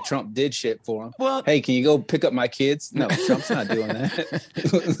not like Trump did shit for him. Well, hey, can you go pick up my kids? No, Trump's not doing that.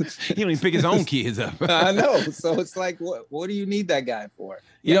 He don't even pick his own kids up. I know. So it's like, what do you need that guy for?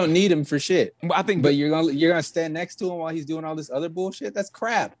 You don't need him for shit. Well, I think, but you're gonna stand next to him while he's doing all this other bullshit. That's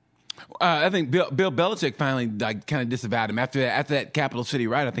crap. I think Bill Belichick finally kind of disavowed him after that Capital City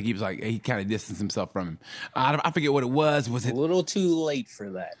riot. I think he was like he kind of distanced himself from him. I forget what it was. Was it a little too late for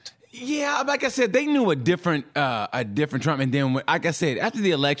that? Yeah, like I said, they knew a different Trump, and then like I said, after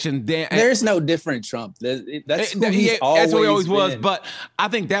the election, there's no different Trump. That's what he always was. But I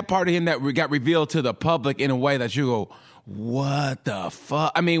think that part of him that got revealed to the public in a way that you go, what the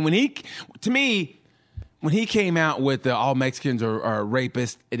fuck? I mean, when he came out with the all Mexicans are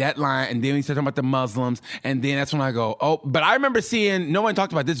rapists, that line, and then he started talking about the Muslims, and then that's when I go, oh, but I remember seeing, no one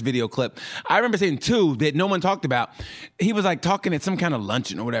talked about this video clip. I remember seeing two that no one talked about. He was like talking at some kind of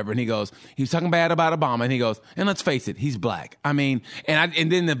luncheon or whatever, and he was talking bad about Obama, and he goes, and let's face it, he's black. I mean,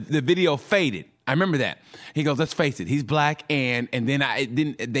 and then the video faded. I remember that. He goes, let's face it, he's black, and then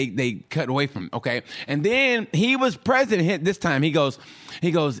they cut away from him, okay? And then he was president this time. He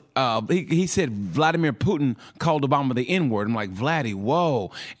said Vladimir Putin called Obama the N-word. I'm like, Vladdy,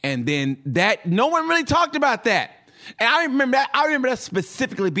 whoa. And then that, no one really talked about that. And I remember that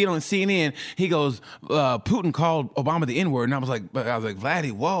specifically being on CNN. He goes, Putin called Obama the N-word. And I was like,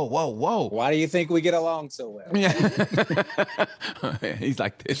 Vladdy, whoa. Why do you think we get along so well? Yeah. He's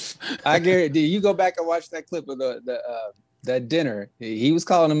like this. I guarantee you go back and watch that clip of that dinner. He was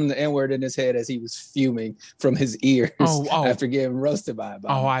calling him the N-word in his head as he was fuming from his ears after getting roasted by Obama.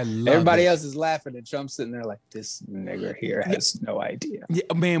 Oh, I love Everybody else is laughing, and Trump's sitting there like, this nigger here has no idea. Yeah,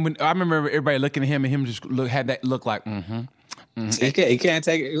 man, when I remember everybody looking at him, and him just had that look like, He can't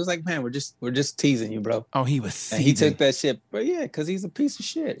take it. It was like, man, we're just teasing you, bro. Oh, he was And seething. he took that shit, but yeah, because he's a piece of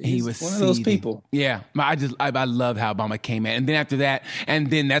shit. He He's was one of those seething. people. Yeah, I love how Obama came in, and then after that, and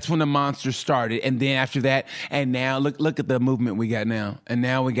then that's when the monster started, and then after that, and now look at the movement we got now, and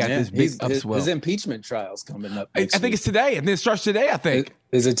now we got this big upswell. His impeachment trial's coming up. I think it's today, and it starts today. I think.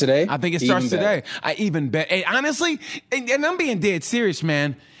 Is it today? I think it starts today. I even bet. And honestly, and I'm being dead serious,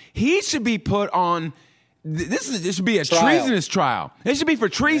 man. He should be put on. This should be a treasonous trial. It should be for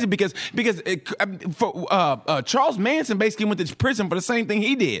treason because Charles Manson basically went to prison for the same thing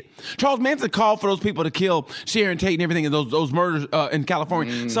he did. Charles Manson called for those people to kill Sharon Tate and everything, and those murders in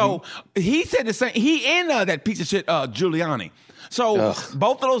California. Mm-hmm. So he said the same. He and that piece of shit Giuliani. So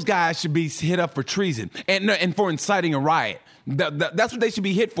both of those guys should be hit up for treason and for inciting a riot. That's what they should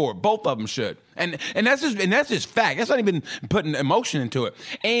be hit for. Both of them should, and that's just fact. That's not even putting emotion into it.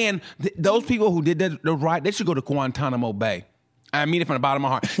 And those people who did that right, they should go to Guantanamo Bay. I mean it from the bottom of my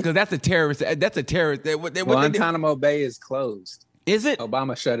heart because that's a terrorist. That's a terrorist. Guantanamo Bay is closed. Is it?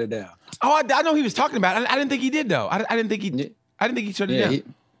 Obama shut it down. Oh, I know he was talking about it. I didn't think he did though. I didn't think he shut it down.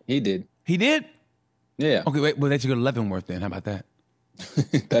 He did. He did. Yeah. Okay, wait. Well, they should go to Leavenworth then. How about that?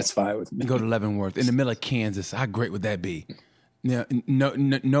 That's fine with me. Go to Leavenworth in the middle of Kansas. How great would that be? Yeah, no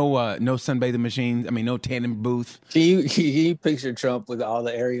sunbathing machines. I mean, no tanning booth. Can you picture Trump with all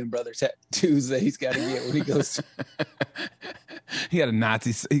the Aryan brother tattoos that he's got to get when he goes to... He got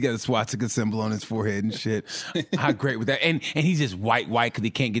a swastika symbol on his forehead and shit. How great with that? And he's just white because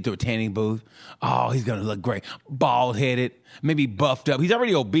he can't get to a tanning booth. Oh, he's gonna look great. Bald headed, maybe buffed up. He's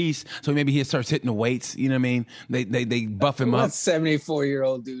already obese, so maybe he starts hitting the weights. You know what I mean? They buff him up.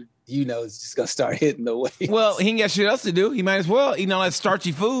 74-year-old dude, is just gonna start hitting the weights. Well, he ain't got shit else to do. He might as well eat all that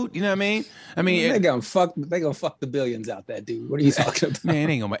starchy food. You know what I mean? They gonna fuck the billions out that dude. What are you talking about? Man,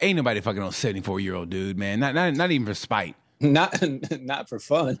 ain't nobody fucking on a 74-year-old dude, man. Not even for spite. Not for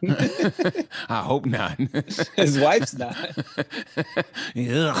fun. I hope not. His wife's not.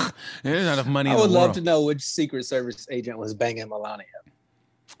 Ugh. There's not enough money in I the would world. love to know which Secret Service agent was banging Melania.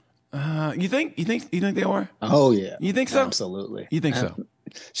 You think they were? Oh yeah. You think so? Absolutely. You think so?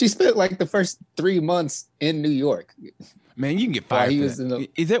 She spent like the first 3 months in New York. Man, you can get fired.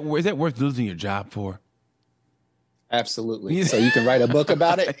 Is that worth losing your job for? Absolutely. So you can write a book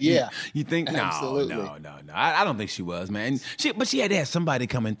about it? Yeah. You think? Absolutely. No. I don't think she was, man. But she had to have somebody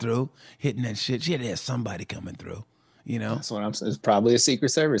coming through, hitting that shit. She had to have somebody coming through, you know? That's what I'm saying. It's probably a Secret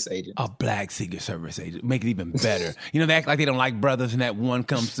Service agent. A black Secret Service agent. Make it even better. They act like they don't like brothers and that one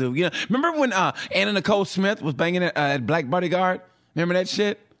comes through. Remember when Anna Nicole Smith was banging at Black Bodyguard? Remember that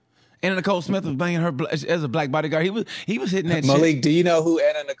shit? Anna Nicole Smith was banging her as a black bodyguard. He was hitting that shit. Malik, do you know who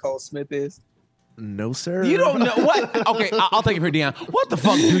Anna Nicole Smith is? No, sir. You don't know what? Okay, I'll take it for Dion. What the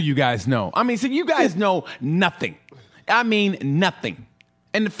fuck do you guys know? I mean, so you guys know nothing. I mean, nothing.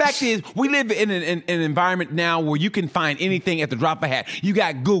 And the fact is, we live in an environment now where you can find anything at the drop of a hat. You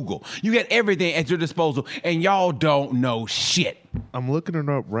got Google. You got everything at your disposal, and y'all don't know shit. I'm looking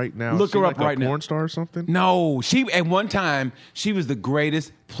her up right now. Look her up right now. Porn star or something? No, at one time she was the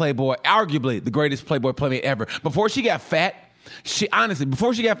greatest Playboy, arguably the greatest Playboy playmate ever. Before she got fat. She may have been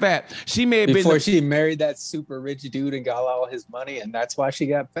before she married that super rich dude and got all his money, and that's why she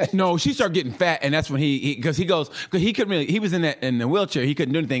got fat. No, she started getting fat, and that's when he couldn't really. He was in the wheelchair. He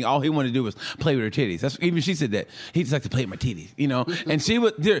couldn't do anything. All he wanted to do was play with her titties. Even she said that he just liked to play with my titties, And she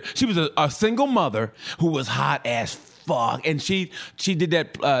was a single mother who was hot as fuck, and she did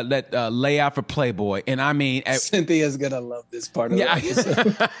that layout for Playboy, and I mean, Cynthia's gonna love this part of the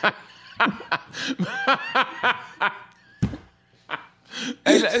episode.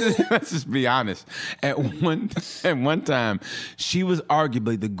 Let's just be honest. At one time, she was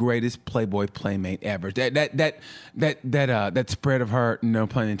arguably the greatest Playboy playmate ever. That spread of her, no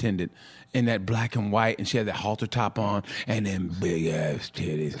pun intended, in that black and white, and she had that halter top on and then big ass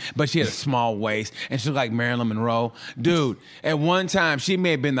titties. But she had a small waist, and she looked like Marilyn Monroe. Dude, at one time, she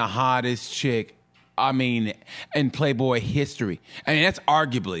may have been the hottest chick. I mean, in Playboy history. I mean, that's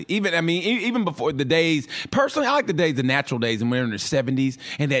arguably even before the days. Personally, I like the natural days, and when we were in the 70s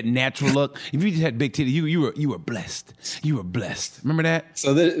and that natural look. If you just had big titties, you were blessed. You were blessed. Remember that?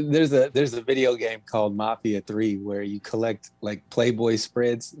 So there's a video game called Mafia 3 where you collect like Playboy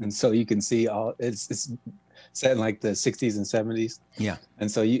spreads, and so you can see all it's set in like the 60s and 70s. Yeah.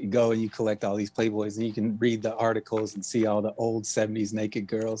 And so you go and you collect all these Playboys, and you can read the articles and see all the old 70s naked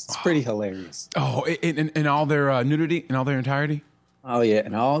girls. It's pretty hilarious. Oh, in all their nudity, in all their entirety? Oh yeah,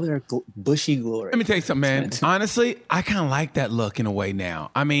 and all their bushy glory. Let me tell you something, man. Honestly, I kind of like that look in a way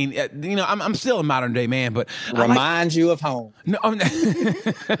now. I mean, I'm still a modern day man, but Reminds you of home. No, I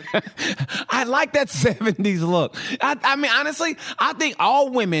like that 70s look. I mean, honestly, I think all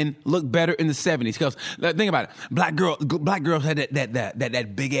women look better in the 70s because think about it. Black girls had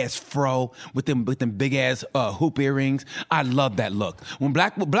that big ass fro with them big ass hoop earrings. I love that look. When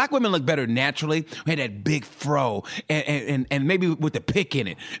black women look better naturally, we had that big fro and maybe with the pick in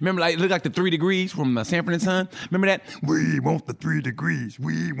it. Remember, like, it looked like the 3 Degrees from Sanford and Son. Remember that? We want the 3 Degrees.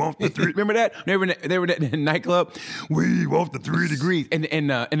 We want the 3. Remember that? They were in the nightclub. We want the 3 Degrees. And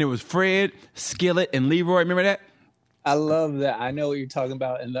it was Fred, Skillet, and Leroy. Remember that? I love that. I know what you're talking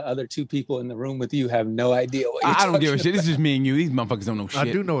about, and the other two people in the room with you have no idea what you're I don't give a shit. This is just me and you. These motherfuckers don't know shit.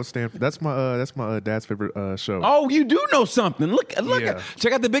 I do know what Stanford. That's my dad's favorite show. Oh, you do know something. Look Yeah.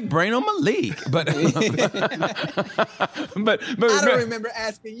 check out the big brain on Malik. But but I don't remember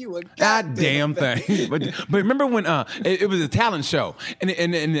asking you a goddamn thing. But remember when it was a talent show and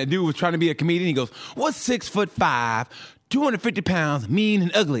the dude was trying to be a comedian. He goes, "What's 6'5"? 250 pounds, mean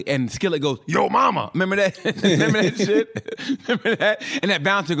and ugly." And Skillet goes, "Yo, mama." Remember that? Remember that shit? Remember that? And that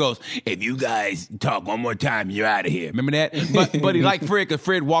bouncer goes, "If you guys talk one more time, you're out of here." Remember that? But he liked Fred because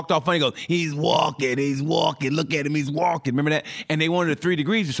Fred walked off funny. He goes, he's walking. Look at him, he's walking. Remember that? And they wanted the 3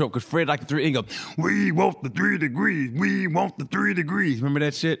 Degrees to show because Fred liked the 3. He goes, "We want the 3 Degrees. We want the 3 Degrees." Remember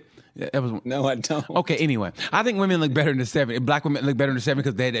that shit? Yeah, that was No, I don't. Okay, anyway, I think women look better in the 70s. Black women look better in the 70s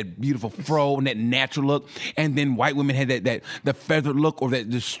because they had that beautiful fro and that natural look. And then white women had the feathered look or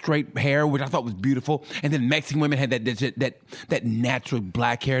the straight hair, which I thought was beautiful. And then Mexican women had that natural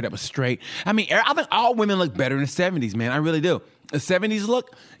black hair that was straight. I mean, I think all women look better in the 70s, man. I really do. The 70s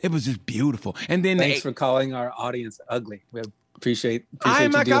look, it was just beautiful. And then Thanks for calling our audience ugly. We appreciate I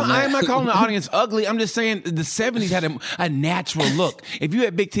am you doing that. I am not calling the audience ugly. I'm just saying the 70s had a natural look. If you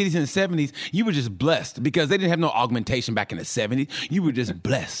had big titties in the 70s, you were just blessed because they didn't have no augmentation back in the 70s. You were just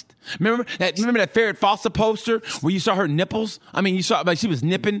blessed. Remember that Farrah Fawcett poster where you saw her nipples? I mean, you saw like she was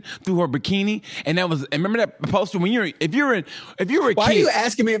nipping through her bikini, and remember that poster when if you were a kid. Why are you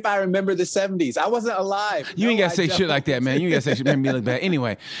asking me if I remember the 70s? I wasn't alive. You ain't gotta say shit like that, man. You ain't gotta say shit, make me look bad.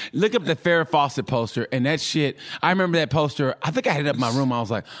 Anyway, look up the Farrah Fawcett poster, and that shit. I remember that poster. I think I had it up in my room. I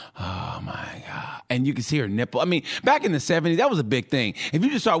was like, oh my God. And you can see her nipple. I mean, back in the 70s, that was a big thing. If you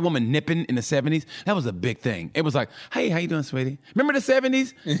just saw a woman nipping in the 70s, that was a big thing. It was like, hey, how you doing, sweetie? Remember the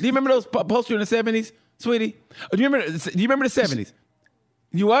 70s? Do you remember those posters in the 70s, sweetie? Do you remember the 70s?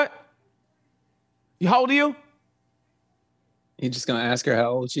 You what? How old are you? You're just gonna ask her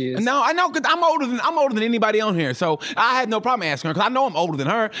how old she is? No, I know because I'm older than anybody on here, so I had no problem asking her because I know I'm older than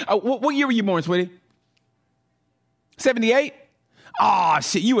her. What year were you born, sweetie? 78? Oh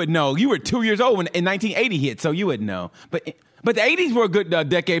shit, you would know. You were 2 years old when in 1980 hit, so you would know. But the 80s were a good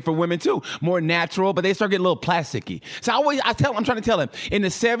decade for women too. More natural, but they start getting a little plasticky. So I'm trying to tell them, in the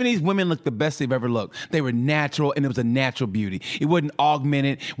 70s, women looked the best they've ever looked. They were natural, and it was a natural beauty. It wasn't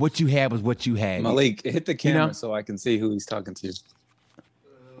augmented. What you had was what you had. Malik, hit the camera so I can see who he's talking to.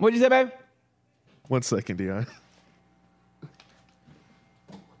 What'd you say, babe? 1 second, Dion.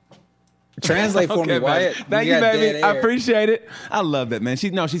 Translate for me, Wyatt. Thank you, baby. I appreciate it. I love that, man.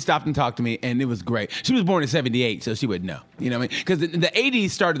 She stopped and talked to me, and it was great. She was born in 78, so she would know. You know what I mean? Because the 80s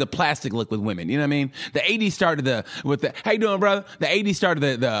started the plastic look with women. You know what I mean? The 80s started with the how you doing, brother? The 80s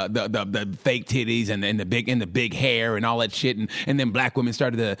started the fake titties and the big hair and all that shit, and then black women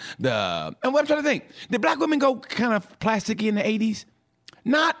started the and what I'm trying to think. Did black women go kind of plasticky in the 80s?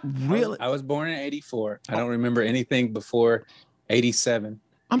 Not really. I was born in 84. I don't remember anything before 87.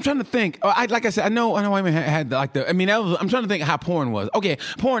 I'm trying to think. Like I said, I know women had like the. I mean, I'm trying to think how porn was. Okay,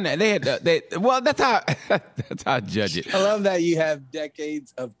 porn. They had. Well, that's how I judge it. I love that you have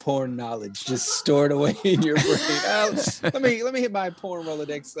decades of porn knowledge just stored away in your brain. Let me hit my porn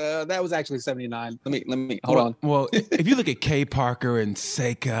Rolodex. That was actually 79. Let me hold on. Well, if you look at Kay Parker and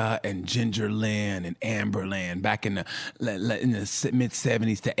Seika and Ginger Lynn and Amber Lynn back in the mid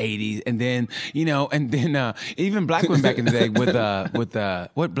 70s to 80s, and then even black women back in the day with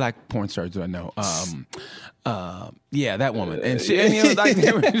what black porn stars do I know? Yeah, that woman. And she, like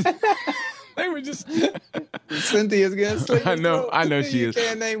they were just Cynthia's gonna sleep. I know she is. You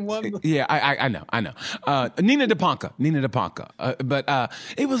can't name one. Yeah, I know. Nina DePonca. But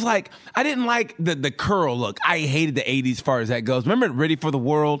it was like I didn't like the curl look. I hated the 80s as far as that goes. Remember Ready for the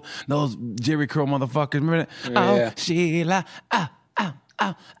World? Those Jerry curl motherfuckers. Remember that? Yeah. Oh, Sheila.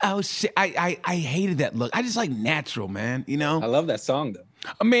 Oh shit! I hated that look. I just like natural, man. You know. I love that song though.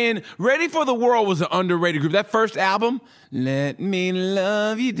 Man, Ready for the World was an underrated group. That first album, Let Me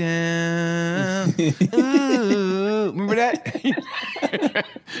Love You Down. Ooh. Ooh, remember that?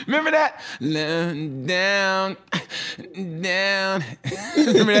 Remember that? Down.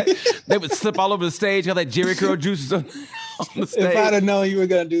 Remember that? They would slip all over the stage. How that Jerry curl juices on the stage. If I'd have known you were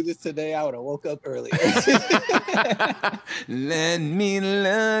gonna do this today, I would have woke up earlier. Let me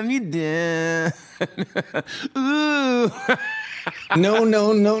love you down. Ooh. No.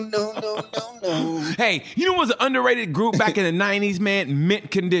 Hey, you know what was an underrated group back in the 90s, man?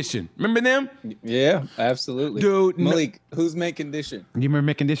 Mint Condition. Remember them? Yeah, absolutely. Dude, Malik, who's Mint Condition? You remember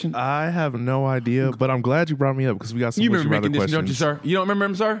Mint Condition? I have no idea, but I'm glad you brought me up because we got some You would remember Mint rather Condition, questions. don't you, sir? You don't remember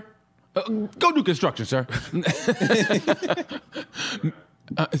him, sir? Go do construction, sir.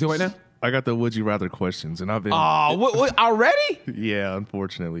 Is it right now? I got the would you rather questions, and I've been Oh, what, already? yeah,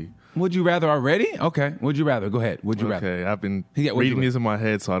 unfortunately. Would you rather already? Okay. Would you rather? Go ahead. Would you rather? Okay, I've been Yeah, would you reading these in my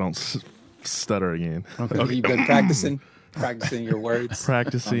head so I don't stutter again. Okay. You've been practicing your words.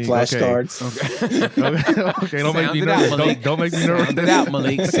 Practicing Flashcards. Okay, don't make Sound me it out, nervous. Malik. Don't make me nervous. Sound it out,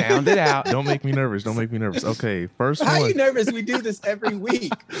 Malik. Sound it out. Don't make me nervous. Don't make me nervous. Okay, first How are one. you nervous? We do this every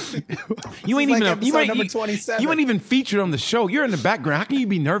week. You ain't Like even episode ain't- number 27. You ain't even featured on the show. You're in the background. How can you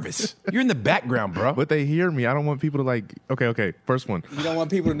be nervous? You're in the background, bro. But they hear me. I don't want people to like. Okay. First one. You don't want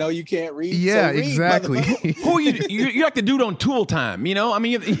people to know you can't read. Yeah, so read, exactly. motherfucker. Who are you? You're like the dude on Tool Time. You know, I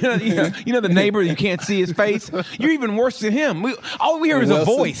mean, you know the neighbor you can't see his face. You're even worse than him. All we hear is a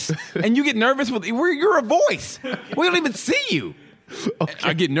Wilson. voice, and you get nervous with. You're a voice. We don't even see you.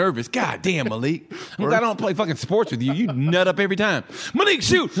 I get nervous. God damn, Malik. I'm glad I don't play fucking sports with you. You nut up every time. Malik,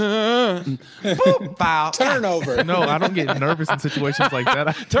 shoot. Boop, foul. Turnover. No, I don't get nervous in situations like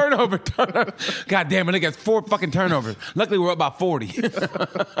that. Turnover. God damn it, Malik has 4 fucking turnovers. Luckily, we're up by 40.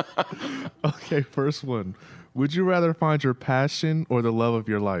 Okay, first one. Would you rather find your passion or the love of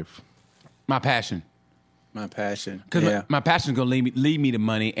your life? My passion. My passion. Because Yeah. my passion is going to lead me to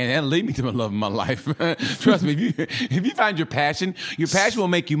money, and that'll lead me to the love of my life. Trust me, if you find your passion will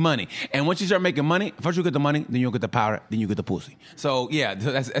make you money. And once you start making money, first you get the money, then you'll get the power, then you get the pussy. So, yeah,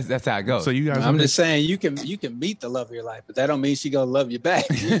 that's how it goes. So you guys. I'm just saying you can meet the love of your life, but that don't mean she gonna love you back.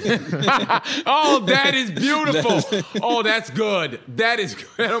 Oh, that is beautiful. Oh, that's good. That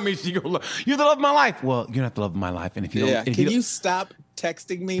don't mean she going to love. You're the love of my life. Well, you're not the love of my life. And if you don't, Yeah. if Can don't- you stop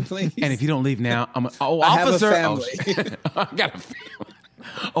texting me, please? And if you don't leave now, I'm I have a officer. family. I got a family.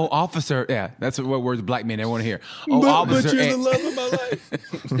 Oh, officer. Yeah, that's what words black men they want to hear. Oh, but officer. you're the and, love of my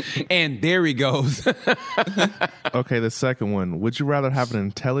life. and there he goes. Okay, the second one. Would you rather have an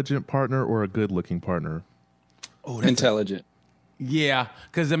intelligent partner or a good-looking partner? Intelligent. Yeah,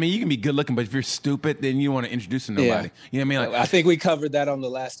 because I mean, you can be good looking, but if you're stupid, then you don't want to introduce to nobody. Yeah. You know what I mean? Like, I think we covered that on the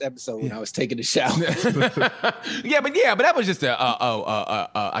last episode when I was taking a shower. yeah, but that was just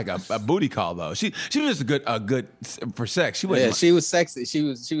like a booty call though. She was just a good for sex. She wasn't. Yeah, she was sexy. She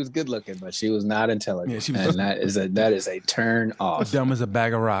was good looking, but she was not intelligent. Yeah, she was- and that is a turn off. dumb as a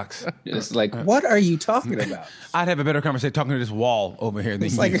bag of rocks. It's like, what are you talking about? I'd have a better conversation talking to this wall over here than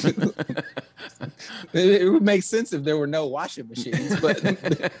It's you. like it would make sense if there were no washing machines, but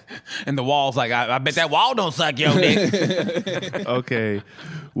And the wall's like, I bet that wall don't suck, yo, dick. Okay.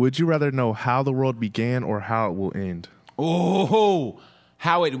 Would you rather know how the world began or how it will end? Oh,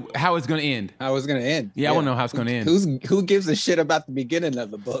 how it's gonna end? how it's gonna end. Yeah, I wanna know how it's gonna end. Who gives a shit about the beginning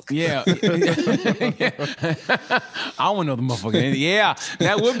of the book? Yeah, I want to know the motherfucking end. Yeah,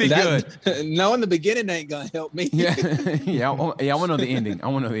 that would be good. Knowing the beginning ain't gonna help me. Yeah, I want to know the ending. I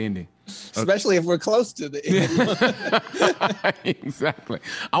want to know the ending. Especially if we're close to the end. Exactly.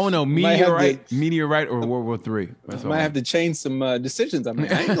 I want to know Might have meteorite or World War III. That's I all might I have to change some decisions. I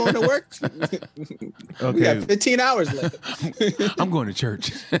ain't going to work. Okay. We got 15 hours left. I'm going to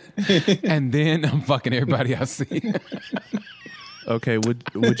church, and then I'm fucking everybody I see. Okay.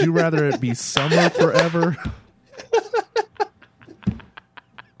 Would you rather it be summer forever?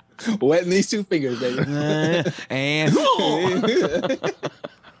 Wetting these 2 fingers, baby. And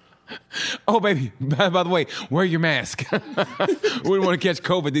oh, baby, by the way, wear your mask. We don't want to catch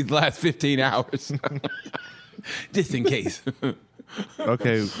COVID these last 15 hours. Just in case.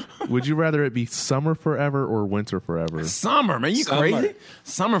 Okay. Would you rather it be summer forever or winter forever? Summer, man. You Summer. crazy?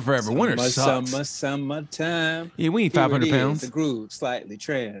 Summer forever. Winter sucks. Summertime. Yeah, we need Here it 500 is, pounds. The groove slightly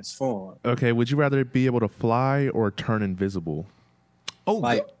transformed. Okay. Would you rather be able to fly or turn invisible? Oh,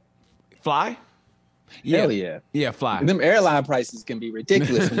 Like, fly? hell yeah. Yeah, fly. And them airline prices can be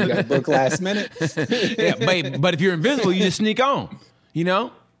ridiculous when you got to book last minute. Yeah, but if you're invisible, you just sneak on. You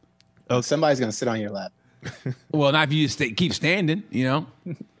know? Somebody's going to sit on your lap. Well, not if you just keep standing, you know?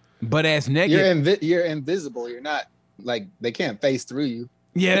 Butt ass naked. You're invisible. You're not, like, they can't face through you.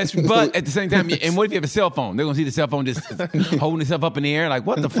 Yeah, but at the same time, and what if you have a cell phone? They're gonna see the cell phone just holding itself up in the air, like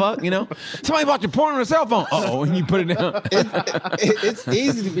what the fuck, you know? Somebody bought your porn on a cell phone. And you put it down. It's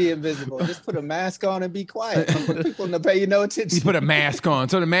easy to be invisible. Just put a mask on and be quiet. People don't pay you no attention. You put a mask on,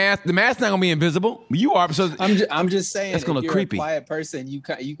 so the mask's not gonna be invisible. You are. So I'm just saying, that's gonna if look you're creepy. A quiet person, you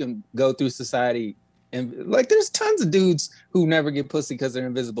can go through society. And like, there's tons of dudes who never get pussy because they're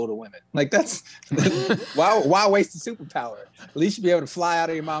invisible to women. Like, that's why waste the superpower? At least you'd be able to fly out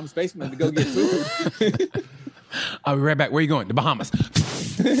of your mom's basement to go get food. I'll be right back. Where are you going? The Bahamas.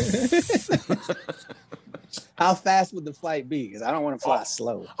 How fast would the flight be? Because I don't want to fly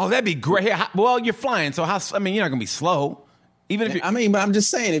slow. Oh, that'd be great. Well, you're flying, so you're not gonna be slow. Even if but I'm just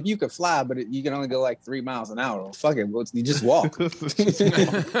saying, if you could fly, but you can only go like 3 miles an hour, well, fuck it, you just walk.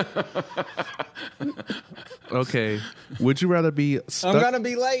 Okay. Would you rather be stuck? I'm gonna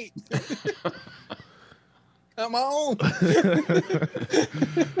be late. Come on.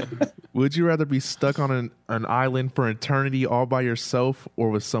 Would you rather be stuck on an island for eternity all by yourself or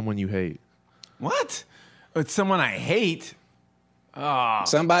with someone you hate? What? With someone I hate?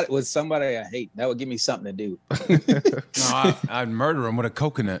 Somebody I hate. That would give me something to do. No, I'd murder him with a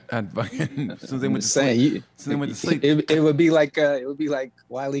coconut. I'd fucking they went to sleep. It would be like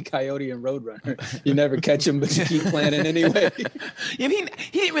Wile E. Coyote and Roadrunner. You never catch him, but you keep planning anyway. Yeah, he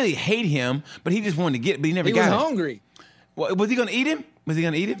didn't really hate him, but he just wanted to get it, but he never He got was it. hungry. Well, was he going to eat him?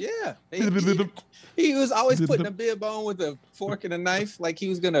 Yeah. He was always putting a bib on with a fork and a knife, like he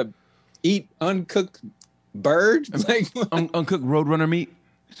was gonna eat uncooked bird, like uncooked Roadrunner meat.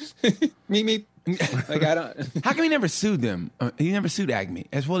 meat. Like, I don't. How come he never sued them? He never sued Acme.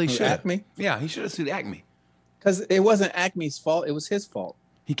 As well, he should. Acme? Yeah, he should have sued Acme. Because it wasn't Acme's fault; it was his fault.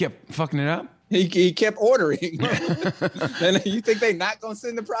 He kept fucking it up. He kept ordering. And you think they not gonna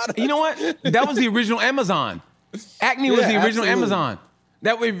send the product? You know what? That was the original Amazon. Acme was the original Amazon.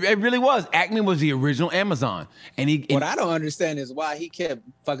 It really was. Acme was the original Amazon. What I don't understand is why he kept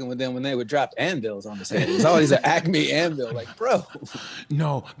fucking with them when they would drop anvils on his head. It was always an Acme anvil. Like, bro.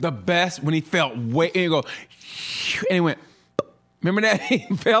 No, the best when he felt way, and he go, and he went, remember that? He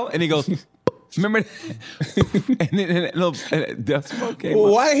fell, and he goes, remember that? And then a little dust smoke came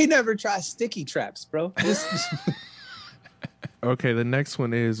up. Why he never try sticky traps, bro? Okay, the next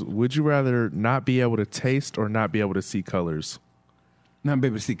one is, would you rather not be able to taste or not be able to see colors? Not be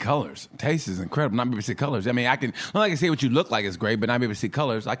able to see colors. Taste is incredible. Not be able to see colors. I mean, I can say what you look like is great, but not be able to see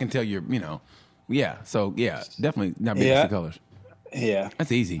colors. I can tell you're, yeah. So yeah, definitely not be able to see colors. Yeah,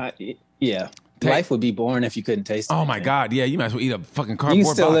 that's easy. Life would be boring if you couldn't taste. Oh my God, yeah, you might as well eat a fucking cardboard. You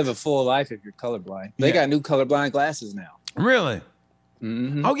can still box. live a full life if you're colorblind. They got new colorblind glasses now. Really?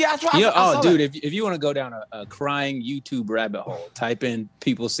 Mm-hmm. Oh yeah, that's right. Dude, if you want to go down a crying YouTube rabbit hole, type in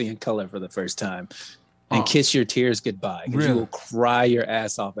people seeing color for the first time. And kiss your tears goodbye. Because you will cry your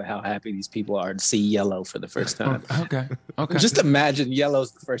ass off at how happy these people are to see yellow for the first time. Okay. Just imagine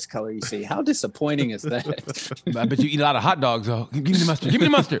yellow's the first color you see. How disappointing is that? I bet you eat a lot of hot dogs, though. Give me the mustard. Give me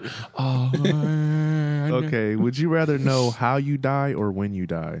the mustard. Okay. Would you rather know how you die or when you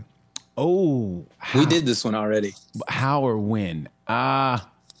die? Oh. We did this one already. How or when?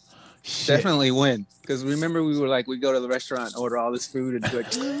 Definitely when. Because remember, we were like, we go to the restaurant and order all this food and be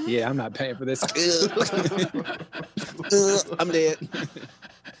like, yeah, I'm not paying for this. I'm dead.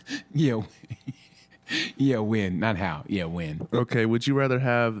 Yeah, when, not how. Yeah, when. Okay, would you rather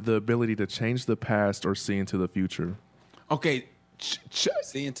have the ability to change the past or see into the future? Okay.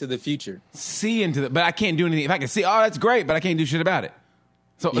 See into the future. But I can't do anything. If I can see, that's great, but I can't do shit about it.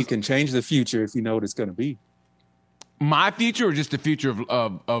 So you can change the future if you know what it's going to be. My future or just the future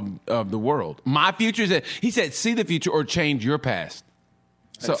of the world? My future is that he said see the future or change your past.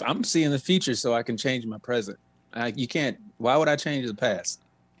 So I'm seeing the future so I can change my present. You can't. Why would I change the past?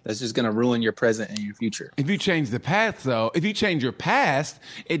 That's just going to ruin your present and your future. If you change the past, though, if you change your past,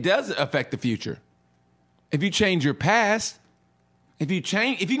 it does affect the future. If you change your past, if you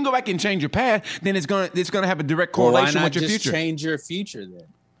can go back and change your past, then it's gonna have a direct correlation with your future. Just change your future then.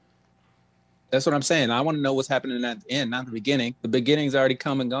 That's what I'm saying. I want to know what's happening at the end, not the beginning. The beginning's already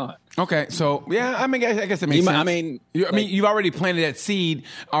come and gone. Okay, so yeah, I guess that makes sense. You've already planted that seed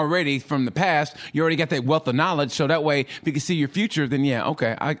already from the past. You already got that wealth of knowledge, so that way, if you can see your future, then yeah,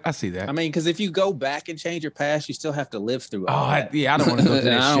 okay, I see that. I mean, because if you go back and change your past, you still have to live through it. I don't want to go through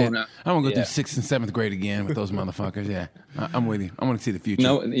that shit. I want to go through 6th and 7th grade again with those motherfuckers. Yeah, I'm with you. I want to see the future.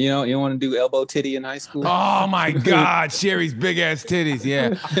 No, you want to do elbow titty in high school? Oh my God, Sherry's big ass titties.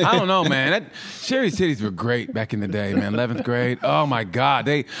 Yeah, I don't know, man. Sherry's titties were great back in the day, man. 11th grade. Oh my God,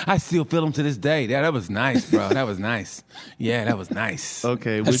 I still feel them to this day. That was nice, bro. That was nice. Yeah, that was nice.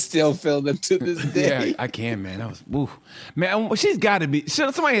 Okay. I still feel them to this day. Yeah, I can, man. That was, woo. Man, she's got to be,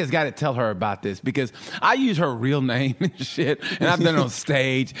 somebody has got to tell her about this because I use her real name and shit, and I've done it on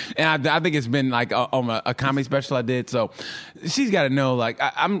stage, and I think it's been like on a comedy special I did, so she's got to know, like,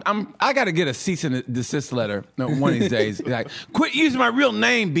 I got to get a cease and desist letter one of these days. Like, quit using my real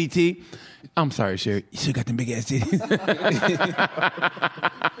name, BT. I'm sorry, Sherry. You still got them big ass titties.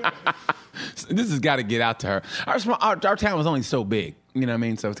 This has got to get out to her. Our town was only so big, you know what I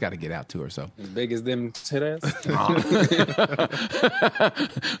mean? So it's got to get out to her. So As big as them titties.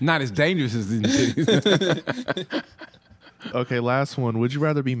 Not as dangerous as them titties. Okay, last one. Would you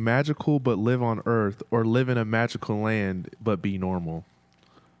rather be magical but live on Earth or live in a magical land but be normal?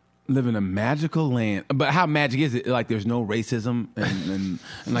 Live in a magical land, but how magic is it? Like there's no racism and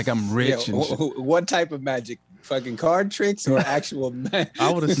like I'm rich. Yeah, and shit. what type of magic? Fucking card tricks or actual magic?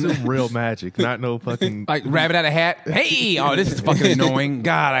 I would assume real magic, not no fucking. Like rabbit out of hat. Hey, oh, this is fucking annoying.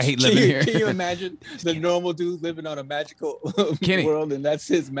 God, I hate living here. Can you imagine the normal dude living on a magical Kenny. world and that's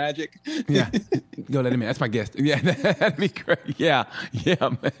his magic? Yeah, go let him in. That's my guest. Yeah, that'd be great. Yeah,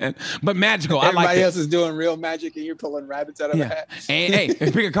 man. But magical. I like Everybody it. else is doing real magic and you're pulling rabbits out of a Yeah. hat. And hey,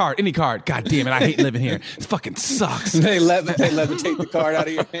 pick a card, any card. God damn it, I hate living here. This fucking sucks. They levitate the card out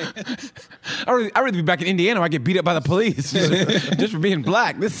of your hand. I'd rather be back in Indiana where I get beat up by the police just for being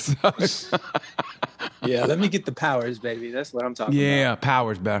black. This sucks. Yeah, let me get the powers, baby. That's what I'm talking about. Yeah,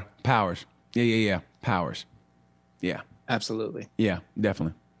 powers better. Powers. Yeah. Powers. Yeah. Absolutely. Yeah,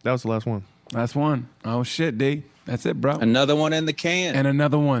 definitely. That was the last one. That's one. Oh shit, D. That's it, bro. Another one in the can. And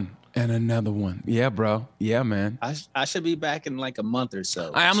another one. And another one. Yeah, bro. Yeah, man. I should be back in like a month or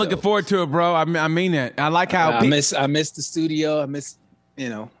so. I'm looking forward to it, bro. I mean that. I like how I miss the studio. I miss,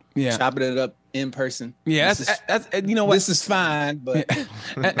 Yeah. chopping it up in person. Yeah, that's you know what? This is fine, but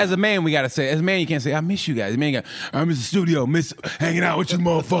As a man, we gotta say. As a man, you can't say, "I miss you guys." As a man, you go, "I miss the studio, miss hanging out with you,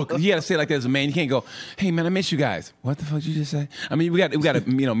 motherfuckers." You gotta say it like that as a man. You can't go, "Hey, man, I miss you guys." What the fuck did you just say? I mean, we got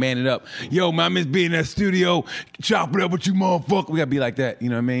to man it up. Yo, man, I miss being in that studio, chop it up with you, motherfucker. We gotta be like that. You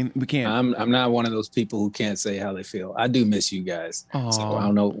know what I mean? We can't. I'm not one of those people who can't say how they feel. I do miss you guys. Aw. So I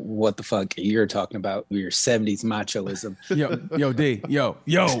don't know what the fuck you're talking about. Your 70s machoism. Yo, D, yo,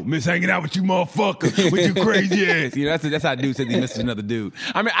 miss hanging out with you, motherfucker, with you crazy ass. You know, that's how a dude said he misses another dude.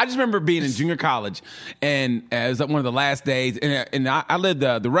 I mean, I just remember being in junior college, and it was one of the last days, and I lived,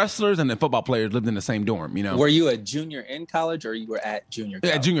 the wrestlers and the football players lived in the same dorm, you know. Were you a junior in college or you were at junior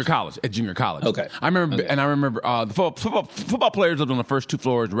college? At junior college. Okay. I remember the football players lived on the first two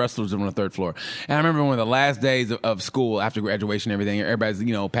floors, the wrestlers lived on the third floor. And I remember one of the last days of school after graduation and everything, everybody's,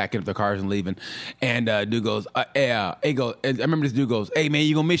 packing up their cars and leaving. And dude goes, I remember this dude goes, "Hey man,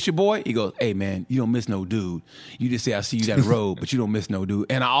 you gonna miss your boy?" He goes, "Hey man, you don't miss no dude. You just say I see you down the road, but you don't miss no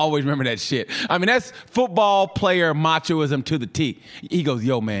dude." And I always remember that shit. I mean, that's football player machoism to the T. He goes,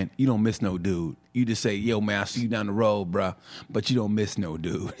 "Yo man, you don't miss no dude. You just say, yo, man, I see you down the road, bruh, but you don't miss no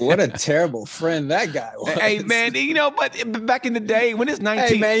dude." What a terrible friend that guy was. Hey, man, but back in the day when it's 19.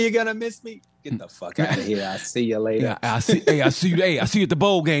 Hey, man, you gonna miss me? Get the fuck out of here. I'll see you later. Yeah, I see you. Hey, I see you at the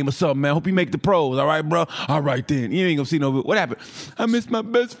bowl game or something, man. Hope you make the pros. All right, bro. All right, then. You ain't gonna see no. What happened? I miss my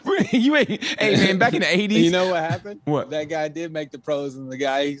best friend. You ain't. Hey, man, back in the 80s. You know what happened? What? That guy did make the pros, and the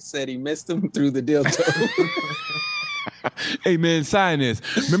guy said he missed him through the dildo. Hey, man, sign this.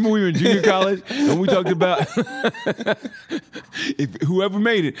 Remember we were in junior college and we talked about if whoever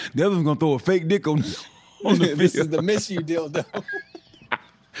made it, the other one's gonna throw a fake dick on the field. This is the miss you dildo.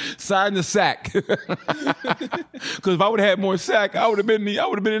 Sign the sack. Because if I would have had more sack, I would have been in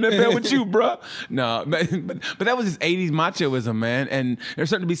that bed with you, bro. No, but that was his 80s machoism, man, and there's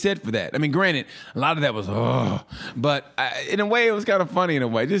something to be said for that. I mean, granted, a lot of that was, but in a way, it was kind of funny in a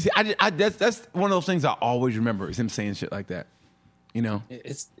way. That's one of those things I always remember is him saying shit like that. You know,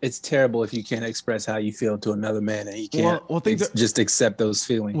 It's terrible if you can't express how you feel to another man and he can't just accept those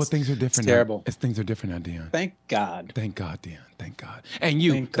feelings. Well, things are different. It's terrible. Things are different now, Dion. Thank God. Thank God, Dion. Thank God. And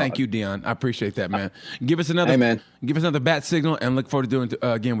you, thank you, Dion. I appreciate that, man. Give us Hey, man. give us another bat signal, and look forward to doing it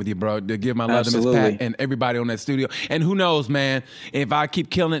again with you, bro. To give my love to Miss Absolutely. Pat and everybody on that studio. And who knows, man? If I keep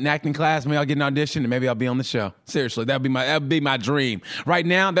killing it in acting class, maybe I'll get an audition and maybe I'll be on the show. Seriously, that would be my dream. Right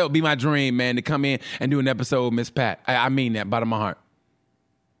now, that would be my dream, man, to come in and do an episode with Miss Pat. I mean that, bottom of my heart.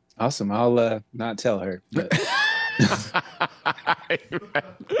 Awesome. I'll not tell her. But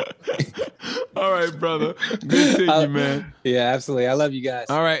All right, brother. Good seeing you, man. yeah, absolutely. I love you guys.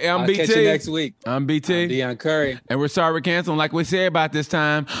 All right, I'm I'll BT. catch you next week. I'm BT. I'm Deion Curry. And we're sorry we're canceling like we said about this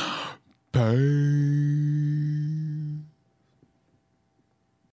time. Peace.